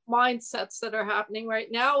mindsets that are happening right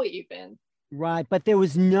now even. Right. But there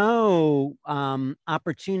was no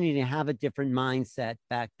opportunity to have a different mindset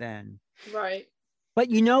back then. Right. But,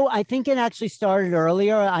 I think it actually started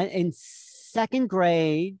earlier in second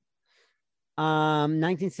grade,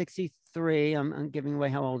 1963. I'm giving away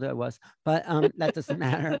how old I was, but that doesn't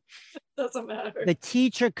matter. Doesn't matter. The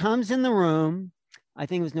teacher comes in the room. I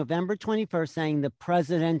think it was November 21st, saying the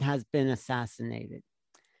president has been assassinated.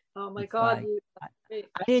 Oh my God. Like,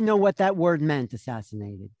 I didn't know what that word meant,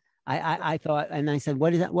 assassinated. I thought, and I said,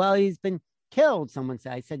 what is that? Well, he's been killed, someone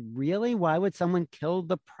said. I said, really? Why would someone kill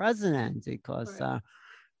the president? Because,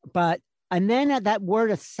 and then that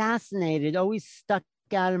word assassinated always stuck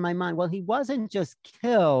out in my mind. Well, he wasn't just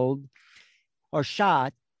killed or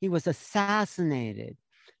shot, he was assassinated.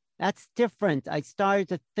 That's different. I started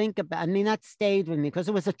to think about, that stayed with me because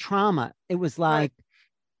it was a trauma. It was like,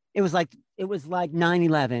 it was like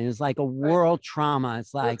 9/11. It was like a world trauma.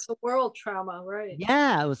 It's like, it's a world trauma, right?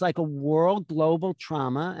 Yeah. It was like a world global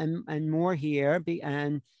trauma and more here.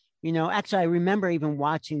 And, actually I remember even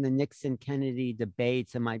watching the Nixon Kennedy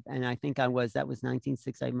debates and I think that was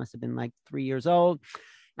 1960. I must have been like 3 years old.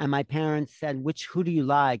 And my parents said, who do you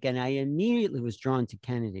like? And I immediately was drawn to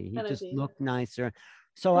Kennedy. He just looked nicer.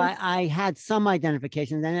 So I had some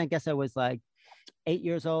identification. Then I guess I was like 8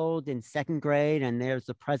 years old in second grade, and there's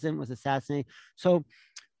the president was assassinated. So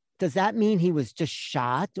does that mean he was just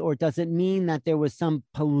shot, or does it mean that there was some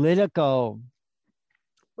political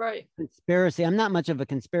conspiracy? I'm not much of a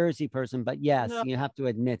conspiracy person, but yes, you have to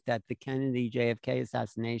admit that the Kennedy JFK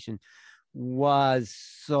assassination was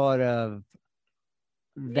sort of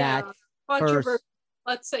that first.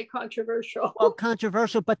 Let's say controversial. Well,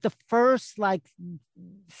 controversial, but the first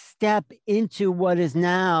step into what is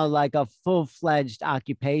now like a full-fledged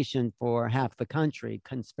occupation for half the country,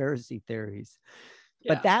 conspiracy theories.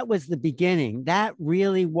 Yeah. But that was the beginning. That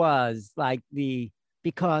really was like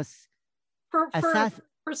because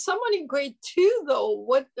for someone in grade 2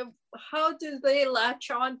 though, how did they latch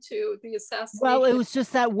on to the assassination? Well, it was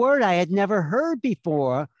just that word I had never heard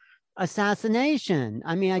before, assassination.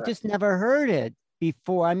 I just never heard it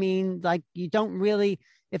before. You don't really,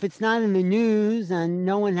 if it's not in the news and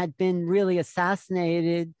no one had been really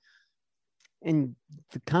assassinated in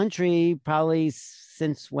the country probably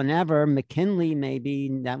since whenever, McKinley, maybe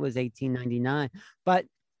that was 1899. But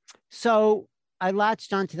so I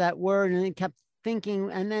latched onto that word and it kept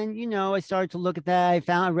thinking. And then, I started to look at that.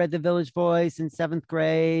 I read the Village Voice in 7th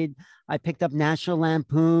grade. I picked up National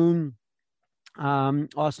Lampoon,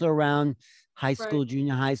 also around high school,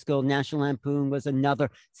 junior high school. National Lampoon was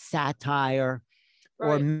another satire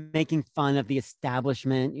or making fun of the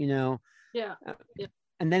establishment, Yeah.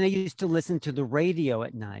 And then I used to listen to the radio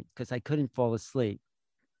at night because I couldn't fall asleep.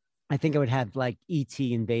 I think I would have like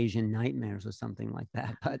E.T. invasion nightmares or something like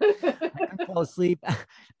that, but I couldn't fall asleep.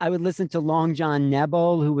 I would listen to Long John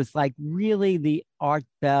Nebel, who was like really the Art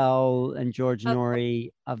Bell and George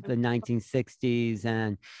Norrie of the 1960s.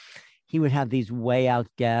 And he would have these way out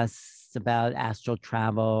guests about astral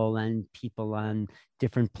travel and people on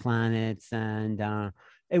different planets. And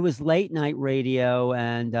it was late night radio.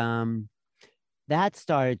 And that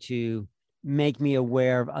started to make me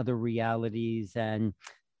aware of other realities. And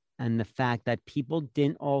and the fact that people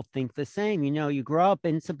didn't all think the same. You know, you grow up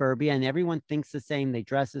in suburbia and everyone thinks the same. They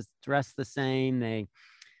dress the same. They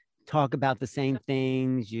talk about the same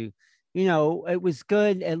things. You know, it was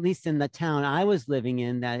good, at least in the town I was living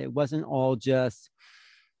in, that it wasn't all just,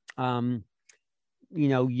 you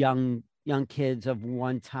know, young kids of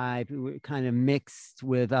one type. We were kind of mixed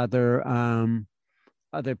with other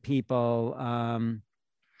people.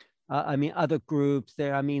 I mean, other groups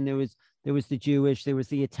there. I mean, there was the Jewish, there was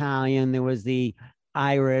the Italian, there was the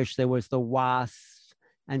Irish, there was the WASP,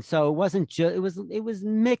 and so it wasn't just it was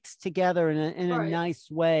mixed together in a Right.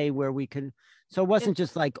 nice way where we could. So it wasn't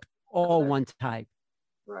just like all one type.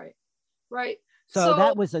 Right. Right. So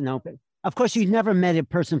that was an open. Of course, you never met a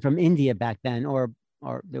person from India back then, or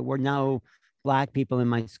there were no Black people in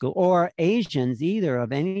my school or Asians either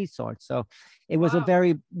of any sort. So it was a Wow.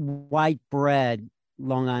 very white bread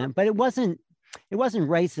Long Island, but it wasn't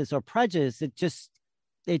racist or prejudice. It just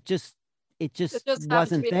happened to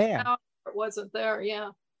wasn't be a there. town where it wasn't there. Yeah.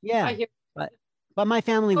 I Yeah, hear. but my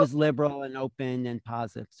family was liberal and open and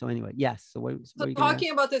positive. So anyway, yes. So what So are you gonna ask?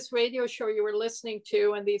 talking about this radio show you were listening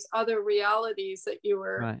to and these other realities that you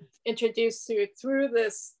were Right. introduced to through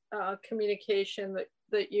this communication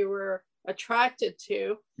that you were attracted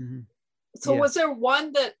to. Mhm. So Yeah. was there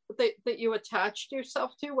one that you attached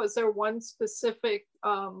yourself to? Was there one specific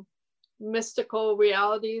mystical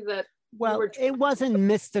reality that you Well, were it wasn't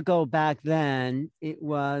mystical back then. It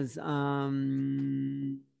was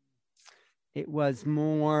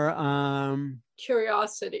more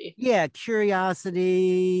curiosity? yeah,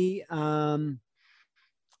 curiosity,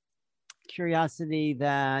 curiosity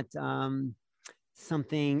that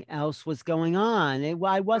something else was going on.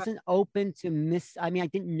 I wasn't open to I mean, I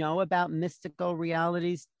didn't know about mystical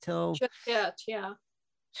realities till Just yet, yeah.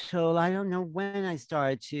 I don't know when I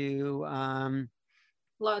started to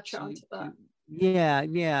Latch onto that.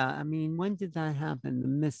 yeah. I mean, when did that happen? The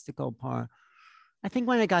mystical part. I think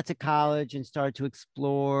when I got to college and started to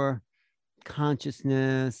explore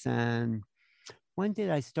consciousness. And when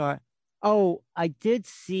did I start? Oh, I did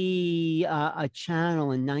see a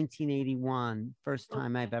channel in 1981. First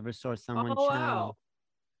time I've ever saw someone Oh, channel.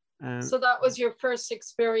 wow. So that was your first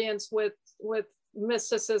experience with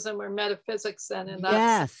mysticism or metaphysics then? And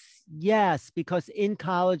yes, because in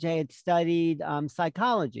college I had studied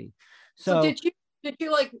psychology. So did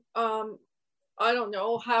you like I don't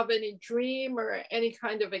know, have any dream or any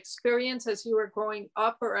kind of experience as you were growing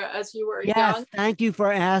up or as you were young? Thank you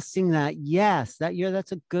for asking that. Yes,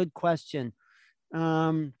 that's a good question.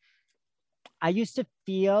 I used to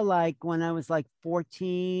feel like when I was like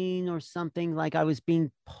 14 or something, like I was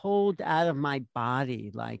being pulled out of my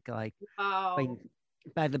body, like Wow.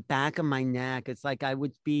 by the back of my neck. It's like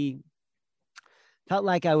felt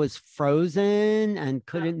like I was frozen and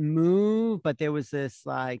couldn't move, but there was this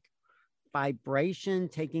like vibration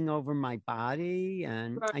taking over my body,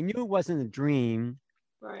 and I knew it wasn't a dream.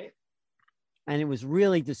 Right. And it was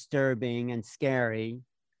really disturbing and scary.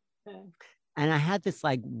 Okay. And I had this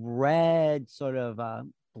like red sort of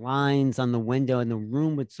blinds on the window, and the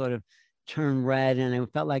room would sort of turn red, and I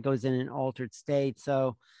felt like I was in an altered state.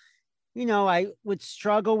 So, you know, I would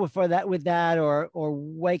struggle with that, or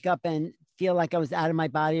wake up and feel like I was out of my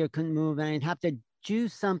body or couldn't move, and I'd have to do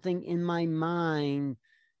something in my mind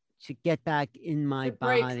to get back in my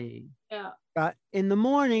body. Yeah. But in the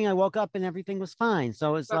morning, I woke up and everything was fine.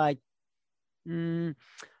 So it's like,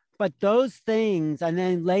 but those things, and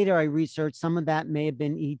then later I researched some of that may have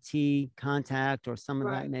been ET contact, or some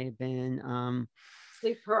of that may have been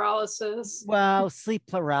sleep paralysis. Well, sleep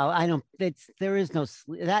paralysis. There is no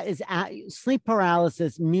sleep. Sleep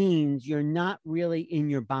paralysis means you're not really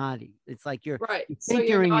in your body. It's like you think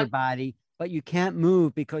you're in your body, but you can't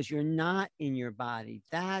move because you're not in your body.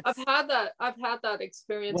 I've had that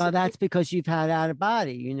experience. Well, that's because you've had out of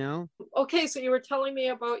body, you know? Okay, so you were telling me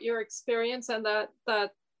about your experience, and that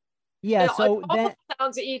yeah, so that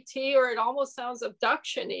sounds ET, or it almost sounds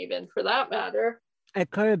abduction, even for that matter. It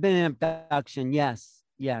could have been an abduction. Yes.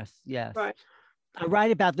 Right. I write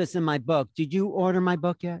about this in my book. Did you order my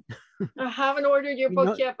book yet? I haven't ordered your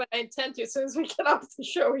book yet, but I intend to as soon as we get off the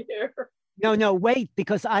show here. No, wait,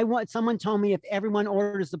 because someone told me if everyone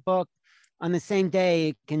orders the book on the same day,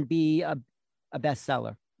 it can be a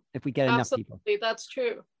bestseller if we get enough people. Absolutely, that's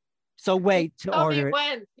true. So wait to order it.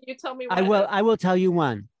 When? You tell me when. I will tell you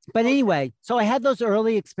when. But anyway, so I had those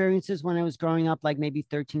early experiences when I was growing up, like maybe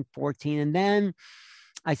 13, 14. And then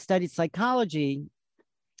I studied psychology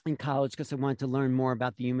in college because I wanted to learn more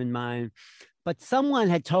about the human mind. But someone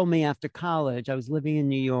had told me after college, I was living in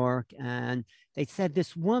New York, and they said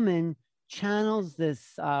this woman channels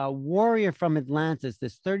this warrior from Atlantis,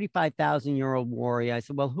 this 35,000-year-old warrior. I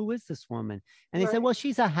said, well, who is this woman? And they said, well,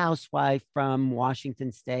 she's a housewife from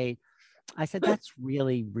Washington State. I said, that's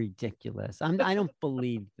really ridiculous. I don't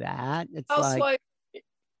believe that. It's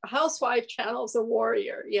housewife channels a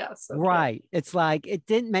warrior. Yes. Okay. Right. It's like, it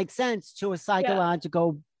didn't make sense to a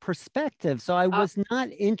psychological perspective. So I was not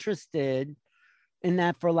interested in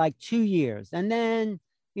that for like 2 years. And then,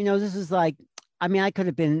 you know, this is like, I mean, I could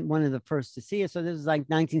have been one of the first to see it. So this is like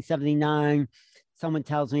 1979. Someone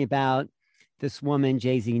tells me about this woman,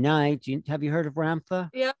 Jay-Z Knight. Have you heard of Ramtha?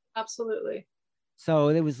 Yeah, absolutely. So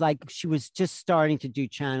it was like she was just starting to do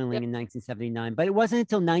channeling in 1979, but it wasn't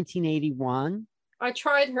until 1981. I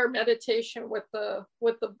tried her meditation with the.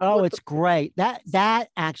 Oh, it's great. That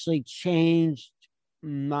actually changed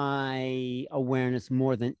my awareness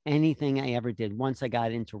more than anything I ever did once I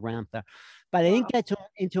got into Ramtha. But I didn't get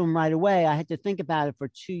into him right away. I had to think about it for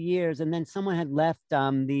 2 years. And then someone had left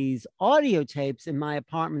these audio tapes in my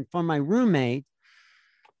apartment from my roommate,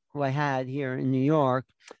 who I had here in New York.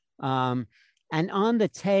 And on the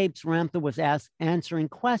tapes, Ramtha was answering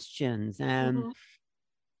questions. And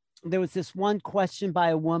there was this one question by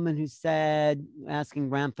a woman who said, asking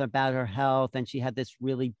Ramtha about her health, and she had this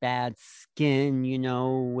really bad skin, you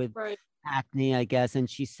know, with acne, I guess. And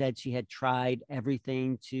she said she had tried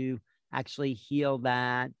everything to actually heal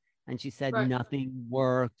that. And she said nothing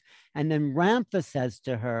worked. And then Ramtha says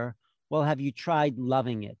to her, well, have you tried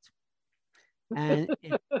loving it? And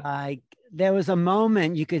it's like, there was a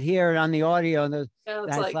moment you could hear it on the audio, and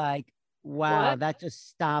that's like, wow, that just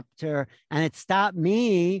stopped her. And it stopped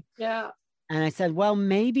me. Yeah. And I said, well,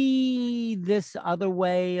 maybe this other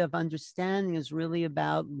way of understanding is really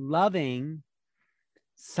about loving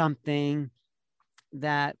something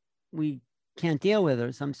that we can't deal with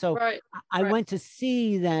or something. So I went to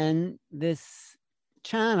see then this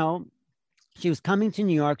channel. She was coming to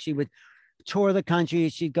New York. She would tour the country.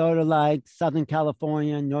 She'd go to like Southern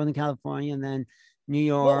California, Northern California, and then New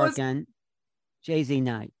York and Jay-Z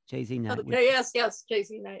Knight. Jay-Z Knight. Okay, yes,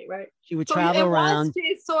 Jay-Z Knight, right. She would travel around.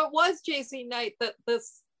 So it was Jay-Z Knight, that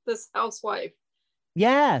this housewife.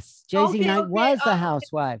 Yes, Jay-Z Knight was the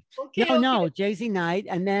housewife. No, Jay-Z Knight.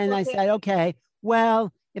 And then I said, okay,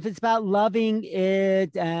 well, if it's about loving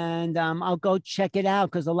it, and I'll go check it out,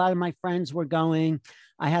 because a lot of my friends were going.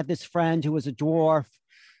 I had this friend who was a dwarf.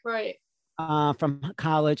 Right. From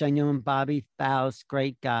college. I knew him, Bobby Faust,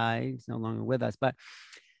 great guy. He's no longer with us, but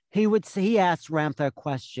he asked Ramtha a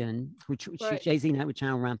question, which Jay-Z Knight would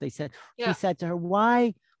channel Ramtha. He said to her,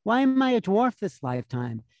 why am I a dwarf this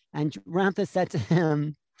lifetime? And Ramtha said to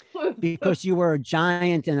him, because you were a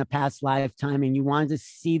giant in a past lifetime and you wanted to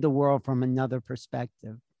see the world from another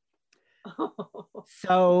perspective.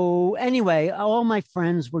 So anyway, all my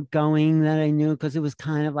friends were going that I knew, because it was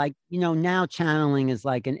kind of like, you know, now channeling is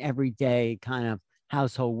like an everyday kind of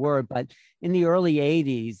household word. But in the early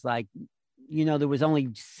 80s, like, you know, there was only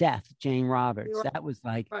Seth Jane Roberts. That was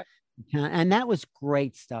like, and that was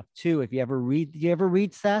great stuff too. If you ever read, did you ever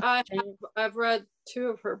read Seth? I've read 2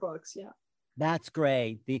 of her books. Yeah. That's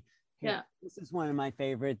great. This is one of my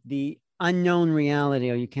favorite, The Unknown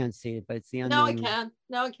Reality. Oh, you can't see it, but it's The Unknown.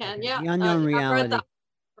 No, I can. Yeah. The Unknown Reality.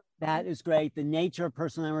 That is great. The Nature of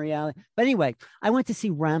Personal Reality. But anyway, I went to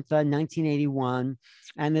see Ramtha in 1981,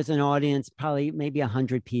 and there's an audience, probably maybe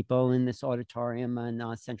 100 people in this auditorium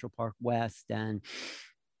on Central Park West. And,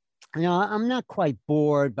 you know, I'm not quite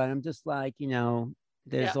bored, but I'm just like, you know,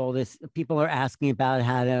 there's all this, people are asking about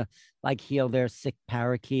how to like heal their sick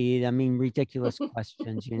parakeet. I mean, ridiculous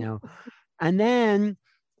questions, you know. And then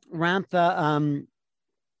Ramtha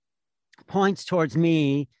points towards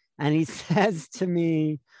me and he says to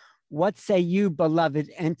me, what say you, beloved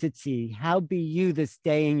entity? How be you this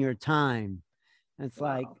day in your time? And it's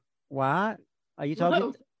like, what are you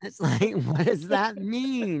talking? It's like, what does that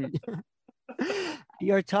mean?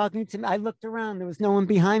 You're talking to me. I looked around. There was no one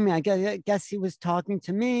behind me. I guess he was talking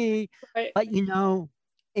to me. But, you know,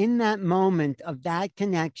 in that moment of that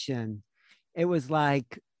connection, it was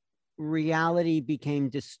like reality became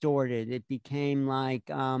distorted. It became like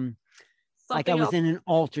I was in an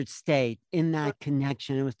altered state in that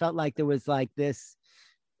connection. It felt like there was like this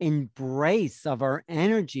embrace of our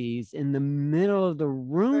energies in the middle of the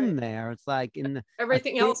room there. It's like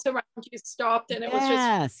everything else around you stopped, and it was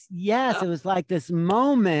just it was like this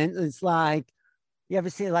moment. It's like, you ever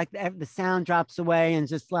see like the sound drops away and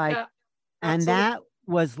just like, and that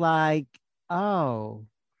was like, oh,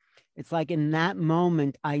 it's like in that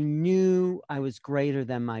moment, I knew I was greater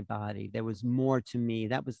than my body. There was more to me.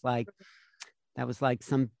 That was like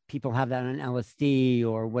some people have that on LSD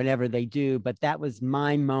or whatever they do, but that was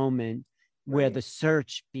my moment where Right. the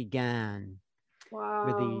search began,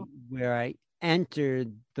 Wow. where I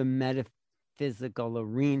entered the metaphysical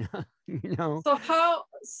arena, you know.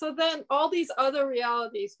 So then all these other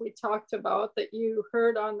realities we talked about that you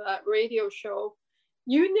heard on that radio show,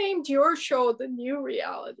 you named your show The New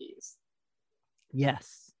Realities.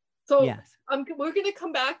 Yes. So Yes. we're going to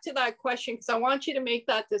come back to that question because I want you to make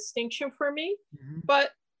that distinction for me.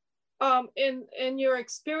 But in your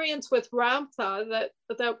experience with Ramtha,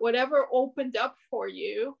 that whatever opened up for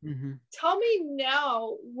you, tell me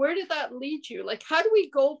now, where did that lead you? Like, how do we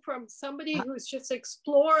go from somebody who's just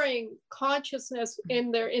exploring consciousness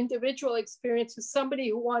in their individual experience to somebody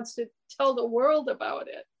who wants to tell the world about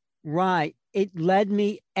it? Right. It led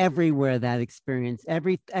me everywhere, that experience. I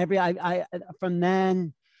from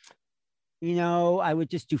then, you know, I would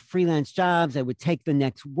just do freelance jobs. I would take the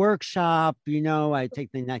next workshop, you know, I'd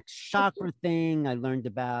take the next chakra thing. I learned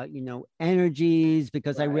about, you know, energies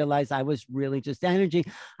because I realized I was really just energy.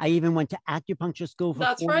 I even went to acupuncture school for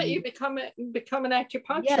That's 4 right. years. You become an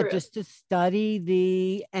acupuncturist. Yeah, just to study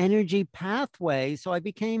the energy pathway. So I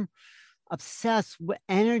became obsessed with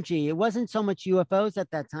energy. It wasn't so much UFOs at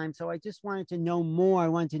that time. So I just wanted to know more. I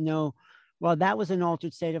wanted to know, well, that was an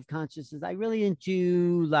altered state of consciousness. I really didn't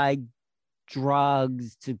do like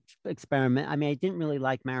drugs to experiment. I mean, I didn't really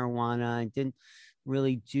like marijuana. I didn't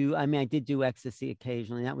really do, I mean, I did do ecstasy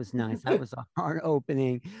occasionally. That was nice. That was a hard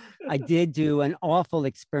opening. I did do an awful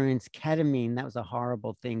experience, ketamine. That was a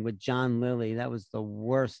horrible thing with John Lilly. That was the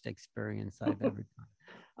worst experience I've ever done.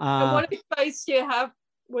 And what advice do you have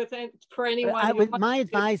for anyone? My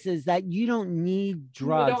advice is that you don't need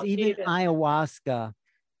drugs. Even ayahuasca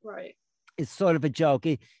is sort of a joke.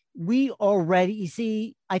 We already, you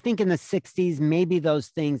see, I think in the 60s, maybe those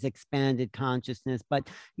things expanded consciousness, but,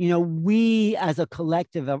 you know, we as a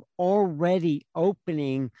collective are already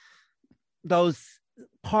opening those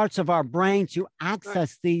parts of our brain to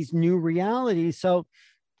access these new realities. So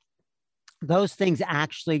those things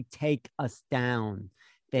actually take us down.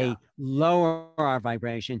 They lower our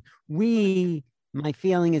vibration. My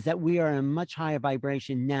feeling is that we are in a much higher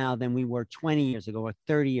vibration now than we were 20 years ago or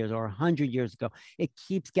 30 years or 100 years ago. It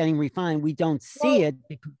keeps getting refined. We don't see it.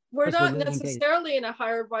 We're not necessarily in a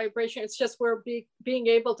higher vibration. It's just we're being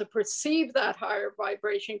able to perceive that higher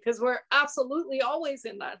vibration because we're absolutely always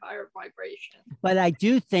in that higher vibration. But I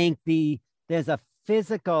do think there's a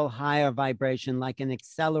physical higher vibration, like an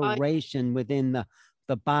acceleration within the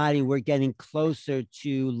body. We're getting closer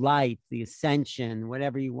to light, the ascension,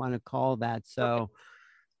 whatever you want to call that. So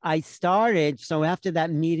I started, so after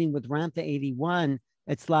that meeting with Ramtha 81,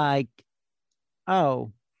 it's like,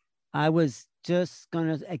 oh, I was just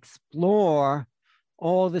going to explore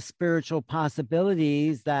all the spiritual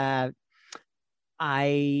possibilities that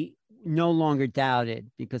I no longer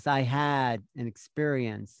doubted because I had an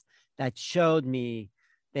experience that showed me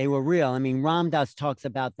they were real. I mean, Ram Dass talks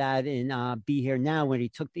about that in Be Here Now when he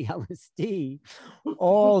took the LSD.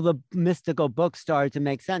 All the mystical books started to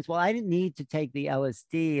make sense. Well, I didn't need to take the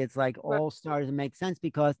LSD. It's like all started to make sense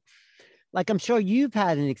because, like, I'm sure you've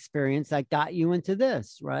had an experience that got you into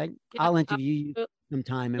this, right? Yeah, I'll interview you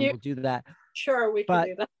sometime and we'll do that. Sure, we can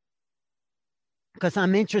do that. Because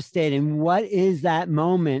I'm interested in what is that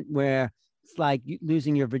moment where it's like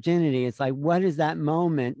losing your virginity. It's like, what is that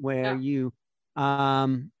moment where you I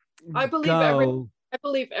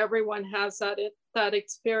believe everyone has that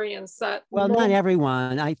experience. Well, not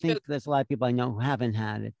everyone. I think there's a lot of people I know who haven't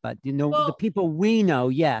had it, but you know, the people we know,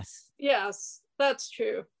 yes. Yes, that's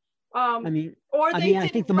true. I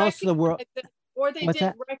think the most of the world, or they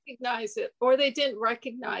didn't recognize it, or they didn't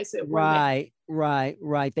recognize it. Right.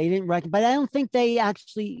 They didn't recognize, but I don't think they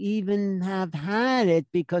actually even have had it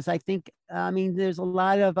because I think, there's a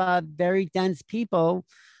lot of very dense people,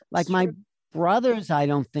 like my brothers. I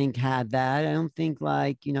don't think had that. I don't think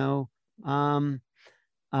I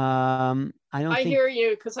hear you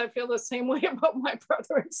because I feel the same way about my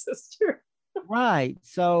brother and sister. Right.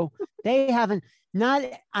 So they haven't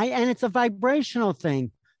and it's a vibrational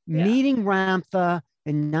thing. Yeah. Meeting Ramtha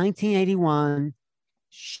in 1981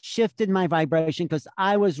 shifted my vibration because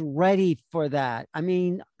I was ready for that. I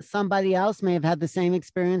mean, somebody else may have had the same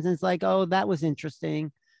experience and it's like, oh, that was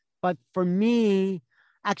interesting. But for me,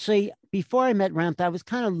 actually, before I met Ramtha, I was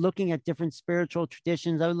kind of looking at different spiritual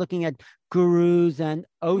traditions. I was looking at gurus and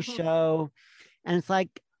Osho. And it's like,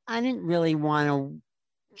 I didn't really want to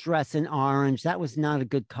dress in orange. That was not a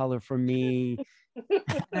good color for me.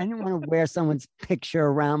 I didn't want to wear someone's picture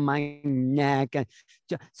around my neck.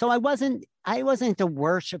 So I wasn't into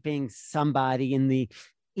worshiping somebody in the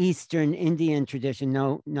Eastern Indian tradition.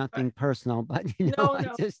 No, nothing personal, but I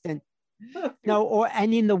just didn't.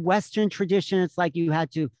 And in the Western tradition, it's like you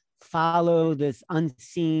had to follow this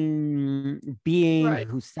unseen being Right.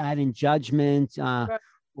 who sat in judgment, Right.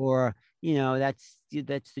 or that's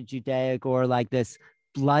the Judaic, or like this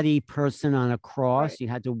bloody person on a cross. Right. You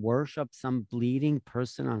had to worship some bleeding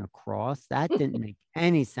person on a cross. That didn't make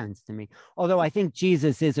any sense to me. Although I think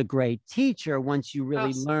Jesus is a great teacher once you really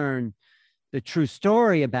Absolutely. learn the true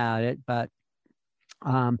story about it. But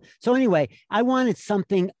so anyway, I wanted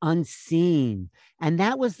something unseen. And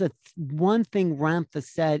that was the one thing Ramtha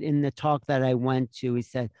said in the talk that I went to. He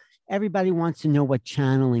said, everybody wants to know what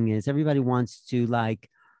channeling is. Everybody wants to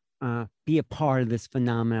be a part of this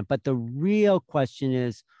phenomenon. But the real question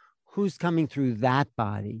is, who's coming through that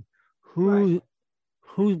body? Right.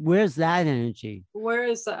 Where's that energy? Where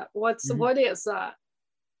is that? What is that?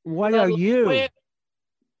 What are you?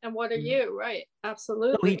 And what are you? Right.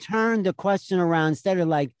 Absolutely. So he turned the question around. Instead of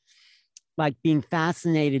like being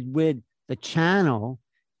fascinated with the channel,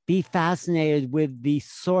 be fascinated with the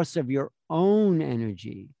source of your own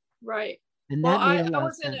energy. Right. And that made a lot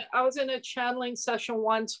of sense. I was in a channeling session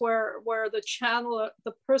once where the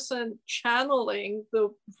person channeling, the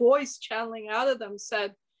voice channeling out of them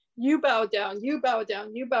said, you bow down, you bow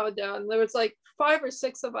down, you bow down. There was like 5 or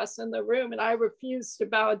 6 of us in the room, and I refused to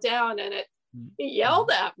bow down, and it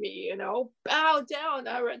yelled at me, bow down.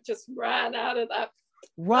 I just ran out of that.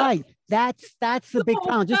 Right. That's the big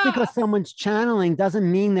problem. Just because someone's channeling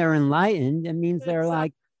doesn't mean they're enlightened. It means they're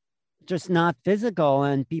like just not physical.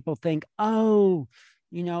 And people think,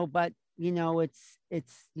 but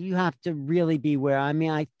it's you have to really beware. I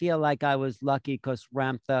mean, I feel like I was lucky because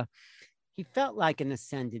Ramtha, he felt like an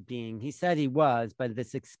ascended being. He said he was, but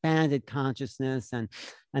this expanded consciousness and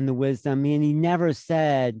the wisdom. I mean, he never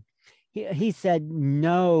said, he said,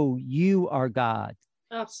 no, you are God.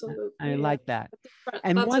 Absolutely. I like that.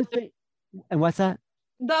 And one thing, and what's that?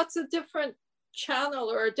 That's a different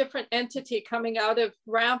channel or a different entity coming out of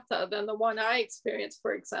Ramtha than the one I experienced,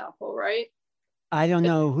 for example, right? I don't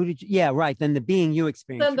know. Who did you? Yeah, right. Then the being you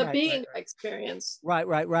experienced. Then the being I experienced.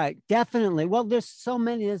 Right. Definitely. Well, there's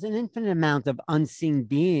an infinite amount of unseen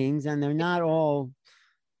beings, and they're not all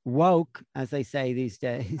woke, as they say these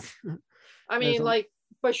days. I mean, like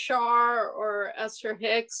Bashar or Esther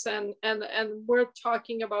Hicks, and we're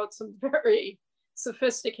talking about some very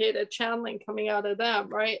sophisticated channeling coming out of them,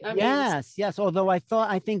 right? Yes. Although I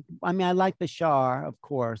like Bashar, of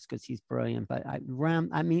course, because he's brilliant. But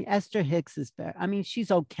Esther Hicks is very. I mean,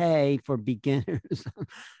 she's okay for beginners.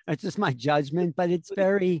 It's just my judgment, but it's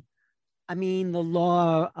very. I mean, the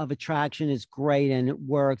law of attraction is great and it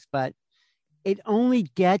works, but it only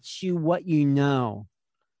gets you what you know.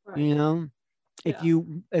 Right. If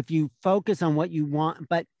you focus on what you want,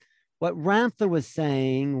 but what Ramtha was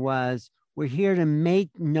saying was, we're here to make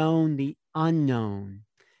known the unknown.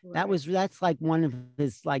 Right. That's like one of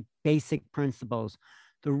his like basic principles.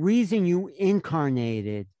 The reason you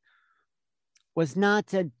incarnated was not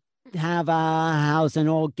to have a house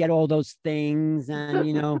and get all those things,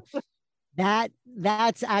 and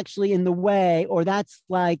that's actually in the way, or that's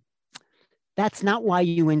not why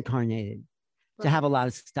you incarnated, to have a lot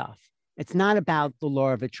of stuff. It's not about the law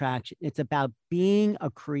of attraction. It's about being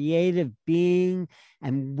a creative being.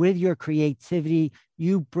 And with your creativity,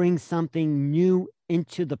 you bring something new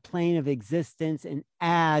into the plane of existence and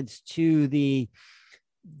adds to the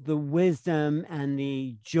wisdom and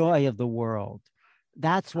the joy of the world.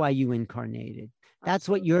 That's why you incarnated. That's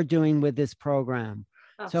what you're doing with this program.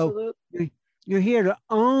 Absolutely. So you're here to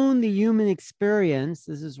own the human experience.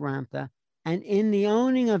 This is Ramtha. And in the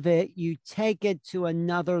owning of it, you take it to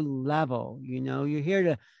another level. You're here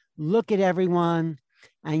to look at everyone,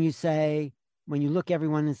 and you say, when you look at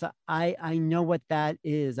everyone, and say, I know what that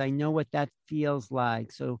is. I know what that feels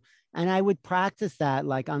like. So, and I would practice that,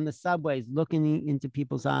 like on the subways, looking into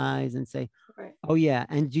people's eyes and say, right. Oh yeah.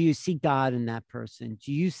 And do you see God in that person?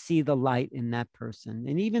 Do you see the light in that person?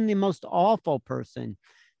 And even the most awful person,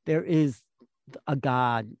 there is a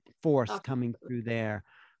God force coming through there.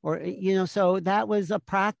 Or, so that was a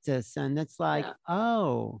practice. And it's like,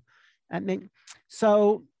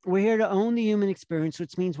 so we're here to own the human experience,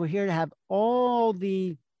 which means we're here to have all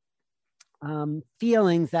the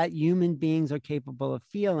feelings that human beings are capable of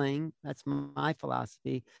feeling. That's my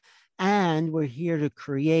philosophy. And we're here to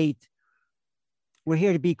create. We're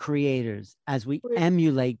here to be creators as we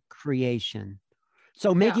emulate creation.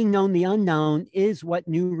 So making known the unknown is what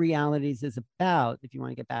New Realities is about, if you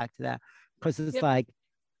want to get back to that, because it's like,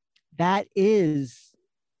 that is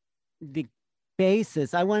the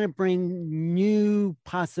basis. I want to bring new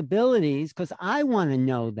possibilities because I want to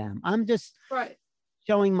know them. I'm just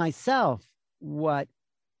showing myself what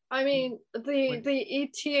I mean, the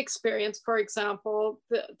ET experience, for example,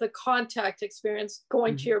 the contact experience,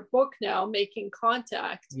 going to your book now, Making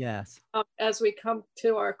Contact. Yes. As we come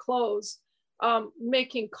to our close,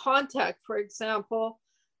 making contact, for example,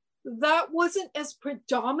 that wasn't as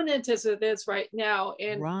predominant as it is right now.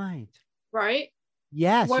 Right?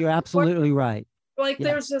 Yes, you're absolutely right. Like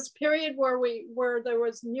there's this period where there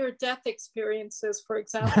was near-death experiences, for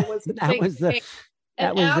example, was a big thing.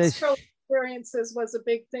 And astral experiences was a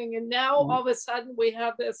big thing. And now all of a sudden we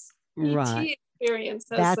have this ET experience.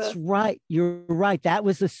 That's right. You're right. That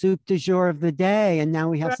was the soup du jour of the day. And now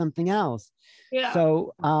we have something else. Yeah.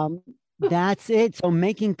 So that's it. So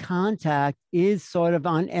making contact is sort of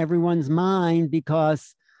on everyone's mind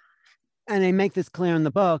because, and they make this clear in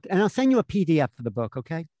the book, and I'll send you a PDF for the book.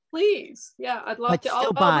 Okay. Please. Yeah. I'd love to.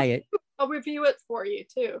 I'll buy it. I'll review it for you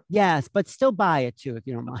too. Yes, but still buy it too, if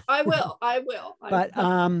you don't mind. I will.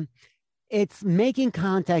 But it's making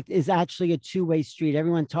contact is actually a two-way street.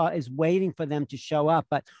 Everyone is waiting for them to show up,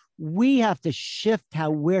 but we have to shift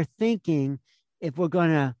how we're thinking if we're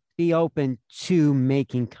going to be open to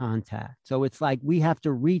making contact. So it's like we have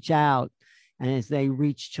to reach out, and as they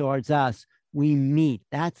reach towards us, we meet.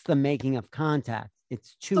 That's the making of contact.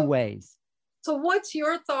 It's two ways. So what's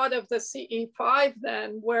your thought of the CE5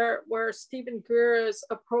 then, where Stephen Greer is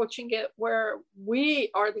approaching it, where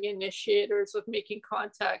we are the initiators of making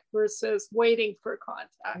contact versus waiting for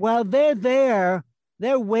contact? Well, they're there.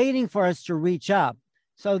 They're waiting for us to reach up.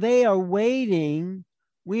 So they are waiting.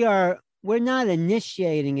 We're not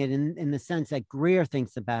initiating it in the sense that Greer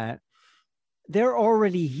thinks about it. They're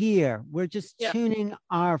already here. We're just tuning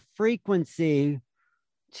our frequency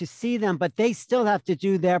to see them, but they still have to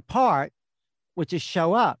do their part, which is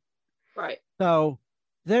show up. Right. So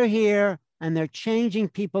they're here and they're changing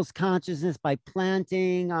people's consciousness by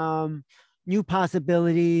planting new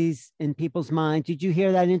possibilities in people's minds. Did you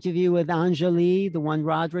hear that interview with Anjali, the one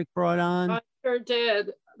Roderick brought on? I sure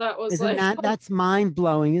did. That was that's mind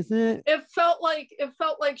blowing, isn't it? It felt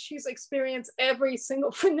like she's experienced every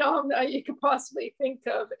single phenomena you could possibly think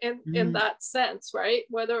of in that sense, right?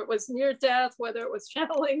 Whether it was near death, whether it was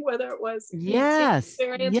channeling, whether it was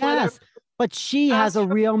experience, but she has a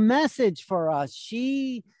real message for us.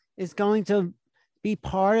 She is going to be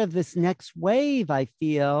part of this next wave, I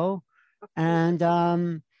feel. And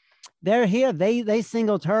they're here. They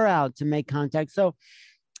singled her out to make contact. So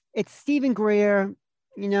it's Stephen Greer,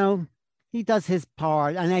 you know, he does his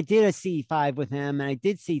part. And I did a C5 with him and I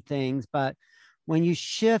did see things. But when you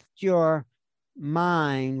shift your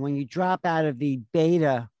mind, when you drop out of the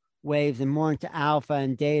beta waves and more into alpha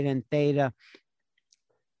and theta and theta,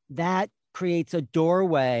 that creates a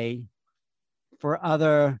doorway for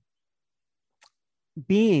other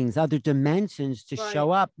beings, other dimensions to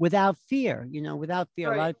show up without fear, without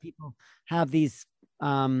fear. A lot of people have these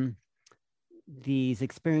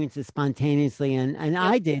experiences spontaneously. And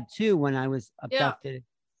I did too, when I was abducted.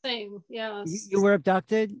 Same. Yes. You were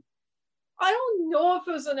abducted? I don't know if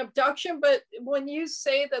it was an abduction, but when you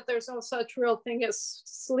say that there's no such real thing as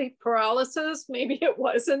sleep paralysis, maybe it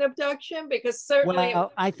was an abduction, because certainly.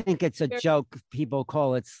 Well, I think it's a joke. People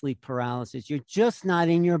call it sleep paralysis. You're just not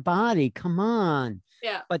in your body. Come on.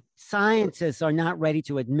 Yeah. But scientists are not ready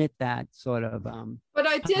to admit that sort of. But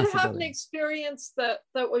I did have an experience that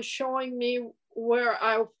was showing me where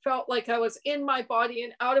I felt like I was in my body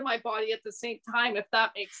and out of my body at the same time, if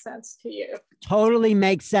that makes sense to you. Totally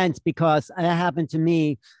makes sense, because that happened to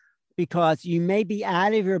me, because you may be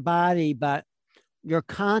out of your body, but your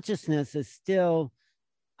consciousness is still,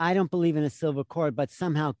 I don't believe in a silver cord, but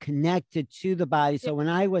somehow connected to the body. So when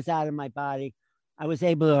I was out of my body, I was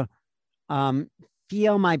able to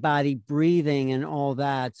feel my body breathing and all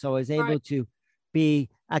that. So I was able to be,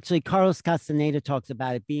 actually, Carlos Castaneda talks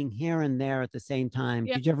about it, being here and there at the same time.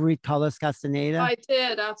 Did you ever read Carlos Castaneda? I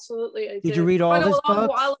did, absolutely. I did you read all his books?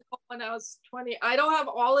 While ago when I was 20. I don't have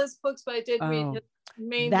all his books, but I did read his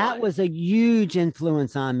main That was a huge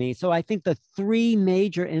influence on me. So I think the three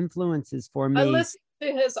major influences for me. I listened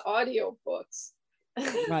to his audio books.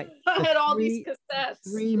 Right. I had all these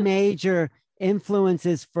cassettes. Three major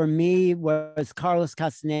influences for me was Carlos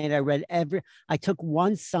Castaneda. I took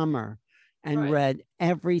one summer and read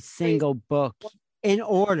every single book in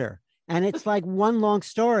order. And it's like one long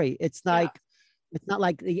story. It's like, it's not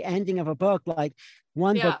like the ending of a book, like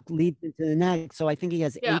one book leads into the next. So I think he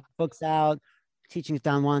has 8 books out: Teachings of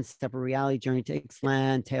Don Juan, Step of Reality, Journey to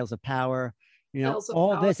Ixtlan, Tales of Power,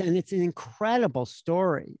 all this. And it's an incredible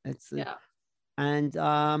story.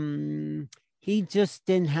 And he just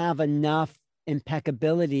didn't have enough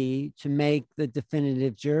impeccability to make the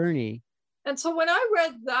definitive journey. And so when I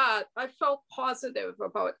read that, I felt positive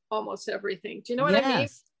about almost everything. Do you know what I mean?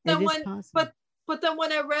 then It is when, possible. but then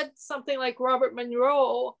when I read something like Robert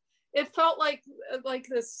Monroe, it felt like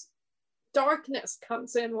this darkness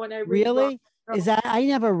comes in when I read. Really? Is that, I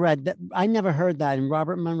never read that. I never heard that. In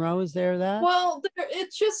Robert Monroe, is there that? Well,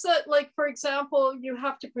 it's just that, like, for example, you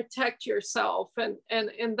have to protect yourself, and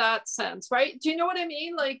in that sense, right? Do you know what I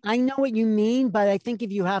mean? Like, I know what you mean, but I think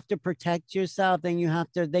if you have to protect yourself, then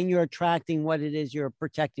you're attracting what it is you're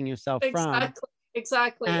protecting yourself from.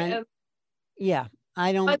 Exactly. And yeah,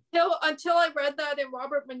 I don't. Until I read that in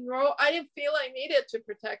Robert Monroe, I didn't feel I needed to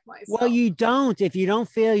protect myself. Well, you don't. If you don't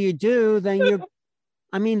feel you do, then you're.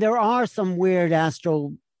 I mean, there are some weird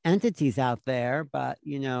astral entities out there, but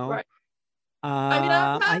right. I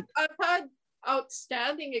mean, I've had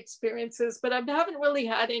outstanding experiences, but I haven't really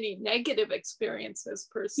had any negative experiences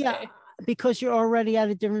per se. Yeah, because you're already at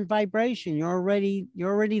a different vibration. You're already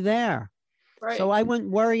there. Right. So I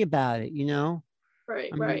wouldn't worry about it. Right.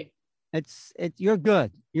 I mean, right. You're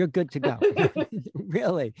good. You're good to go.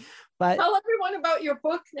 Really. But tell everyone about your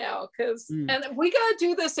book now, and we got to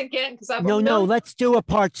do this again because I've no, let's do a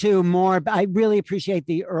part 2 more. I really appreciate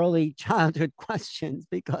the early childhood questions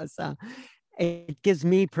because it gives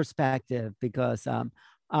me perspective because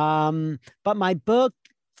but my book,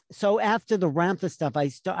 so after the Ramtha stuff,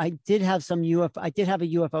 I did have some UFO, I did have a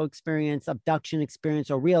UFO experience, abduction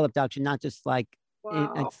experience, or real abduction, not just like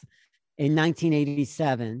it's in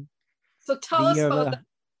 1987. So tell us about that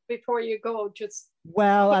before you go.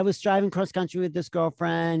 Well, I was driving cross country with this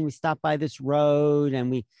girlfriend. We stopped by this road,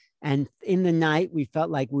 and in the night we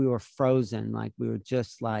felt like we were frozen, like we were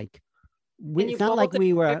just like, it's not like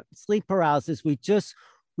we were sleep paralysis.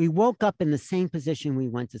 We woke up in the same position we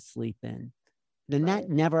went to sleep in. Then that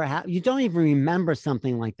never happened. You don't even remember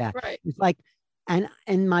something like that. Right. It's like, and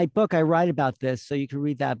in my book, I write about this, so you can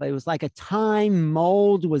read that, but it was like a time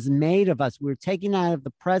mold was made of us. We were taken out of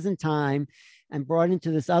the present time and brought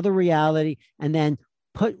into this other reality, and then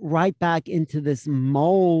put right back into this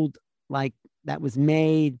mold, like that was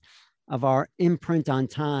made of our imprint on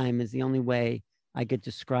time, is the only way I could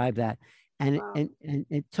describe that. And and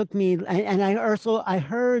it took me, and I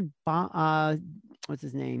heard what's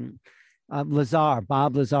his name, Bob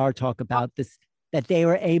Lazar talk about this, that they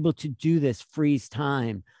were able to do this, freeze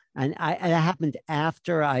time. And that happened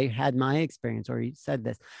after I had my experience, or he said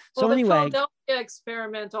this. So the anyway, Philadelphia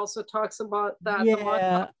experiment also talks about that.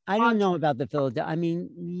 Yeah, I don't know about the Philadelphia. I mean,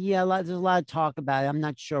 yeah, there's a lot of talk about it. I'm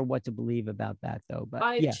not sure what to believe about that, though. But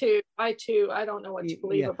I too, I don't know what to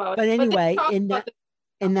believe about it. But anyway, in that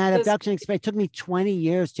this abduction experience, it took me 20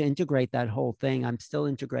 years to integrate that whole thing. I'm still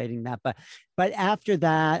integrating that. But after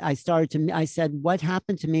that, I said, what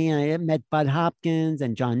happened to me? And I met Bud Hopkins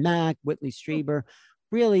and John Mack, Whitley Strieber,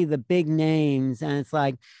 really the big names. And it's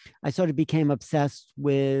like, I sort of became obsessed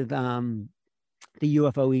with the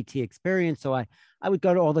UFO ET experience. So I would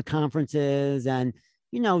go to all the conferences and,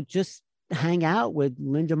 just hang out with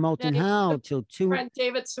Linda Moulton Howe till 2. Friend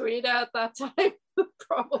David Sarita at that time.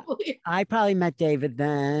 I probably met David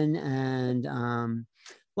then, and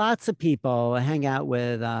lots of people. I hang out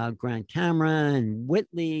with Grant Cameron and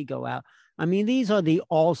Whitley, go out. I mean, these are the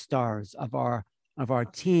all-stars of our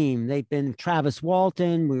team. They've been Travis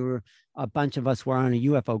Walton. A bunch of us were on a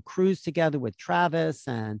UFO cruise together with Travis,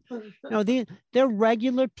 and they're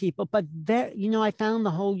regular people, but I found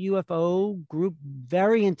the whole UFO group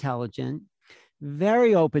very intelligent,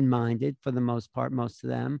 very open-minded for the most part, most of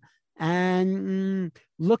them, and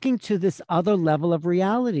looking to this other level of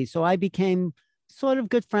reality. So I became sort of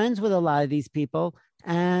good friends with a lot of these people.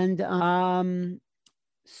 And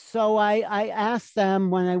so I asked them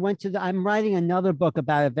when I went to I'm writing another book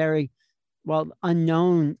about a very,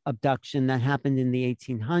 unknown abduction that happened in the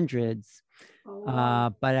 1800s.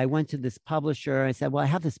 But I went to this publisher. I said, well, I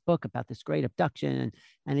have this book about this great abduction.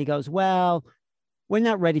 And he goes, well, we're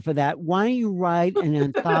not ready for that. Why don't you write an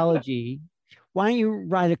anthology? Why don't you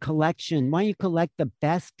write a collection? Why don't you collect the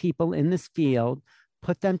best people in this field,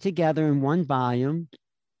 put them together in one volume,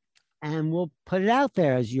 and we'll put it out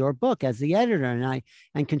there as your book, as the editor,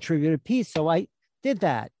 and contribute a piece. So I did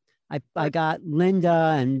that. I got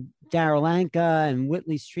Linda and Daryl Anka and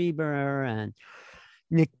Whitley Strieber and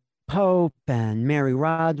Nick Pope and Mary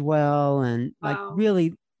Rodwell, and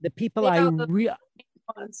really the people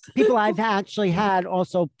people I've actually had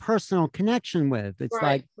also personal connection with. It's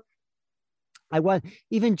like,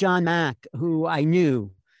 even John Mack, who I knew.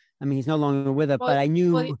 I mean, he's no longer with us, but I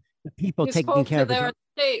knew the people taking care of their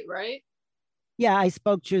estate, right? Yeah, I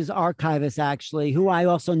spoke to his archivist, actually, who I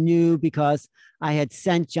also knew because I had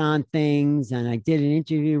sent John things, and I did an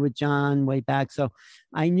interview with John way back. So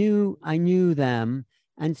I knew that.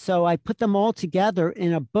 And so I put them all together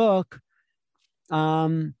in a book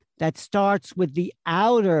that that starts with the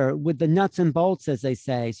outer, with the nuts and bolts, as they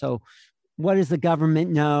say. So what does the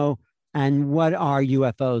government know? And what are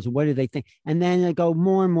UFOs? What do they think? And then I go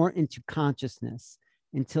more and more into consciousness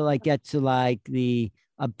until I get to like the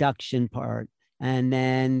abduction part, and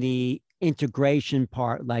then the integration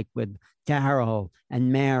part, like with Daryl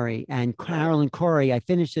and Mary and Carolyn Corey. I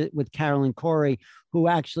finished it with Carolyn Corey, who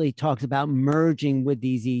actually talks about merging with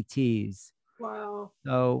these ETs. Wow.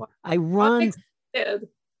 So Wow. I run.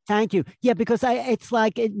 Thank you. Yeah, because it's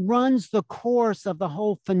like it runs the course of the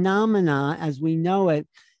whole phenomena as we know it,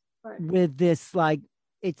 with this, like,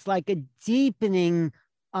 it's like a deepening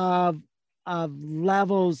of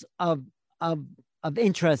levels of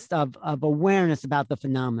interest, of awareness about the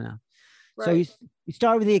phenomena. So you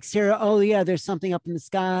start with the exterior. Oh yeah, there's something up in the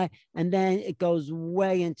sky, and then it goes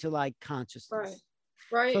way into like consciousness.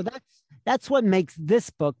 Right. So that's what makes this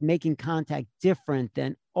book, Making Contact, different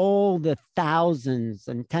than all the thousands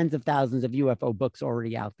and tens of thousands of UFO books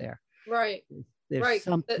already out there. Right. There's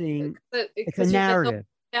something. It's a you narrative.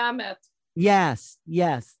 Damn it. Yes.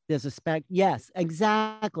 There's a spec. Yes,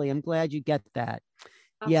 exactly. I'm glad you get that.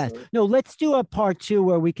 Absolutely. Yes. No, let's do a part 2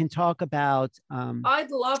 where we can talk about.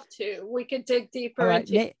 I'd love to. We could dig deeper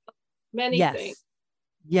into many things.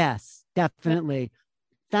 Yes, definitely.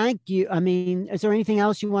 Thank you. I mean, is there anything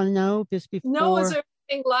else you want to know just before? No, is there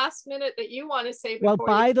anything last minute that you want to say before? Well,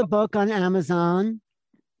 buy the book on Amazon,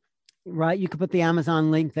 right? You could put the Amazon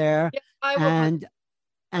link there. Yeah, I will.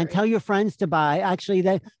 And tell your friends to buy.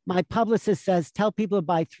 Actually, my publicist says, tell people to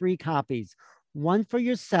buy 3 copies. One for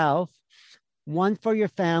yourself, one for your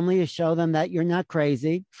family to show them that you're not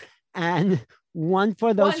crazy, and one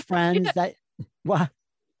for those friends that, what?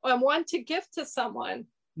 And one to gift to someone.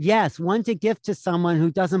 Yes, one to gift to someone who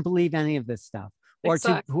doesn't believe any of this stuff, or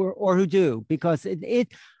who do, because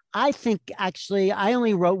I think actually I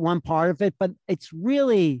only wrote one part of it, but it's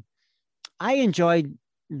really, I enjoyed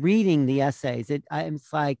reading the essays.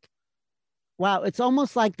 It's like, wow, it's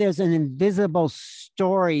almost like there's an invisible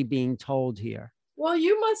story being told here. Well,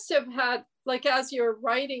 you must have had, like, as you're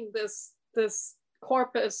writing this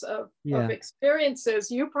corpus of experiences,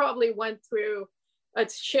 you probably went through a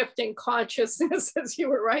shift in consciousness as you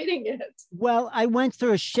were writing it. Well, I went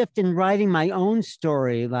through a shift in writing my own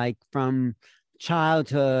story, like from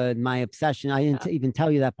childhood, my obsession. I didn't even tell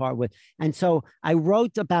you that part with. And so I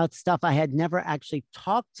wrote about stuff I had never actually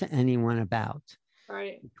talked to anyone about.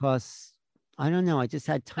 Right. Because I don't know, I just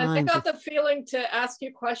had time. I got the feeling to ask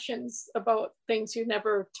you questions about things you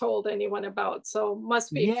never told anyone about. So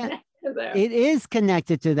must be connected there. It is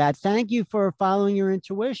connected to that. Thank you for following your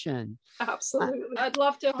intuition. Absolutely. I'd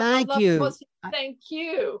love to. Thank you. Thank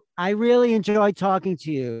you. I really enjoyed talking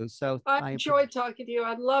to you. So I enjoyed talking to you.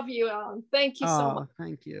 I love you, Alan. Thank you so much.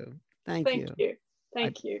 Thank you. Thank you.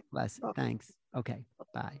 Thank you. Bless it. Thanks. Okay.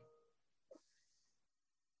 Bye.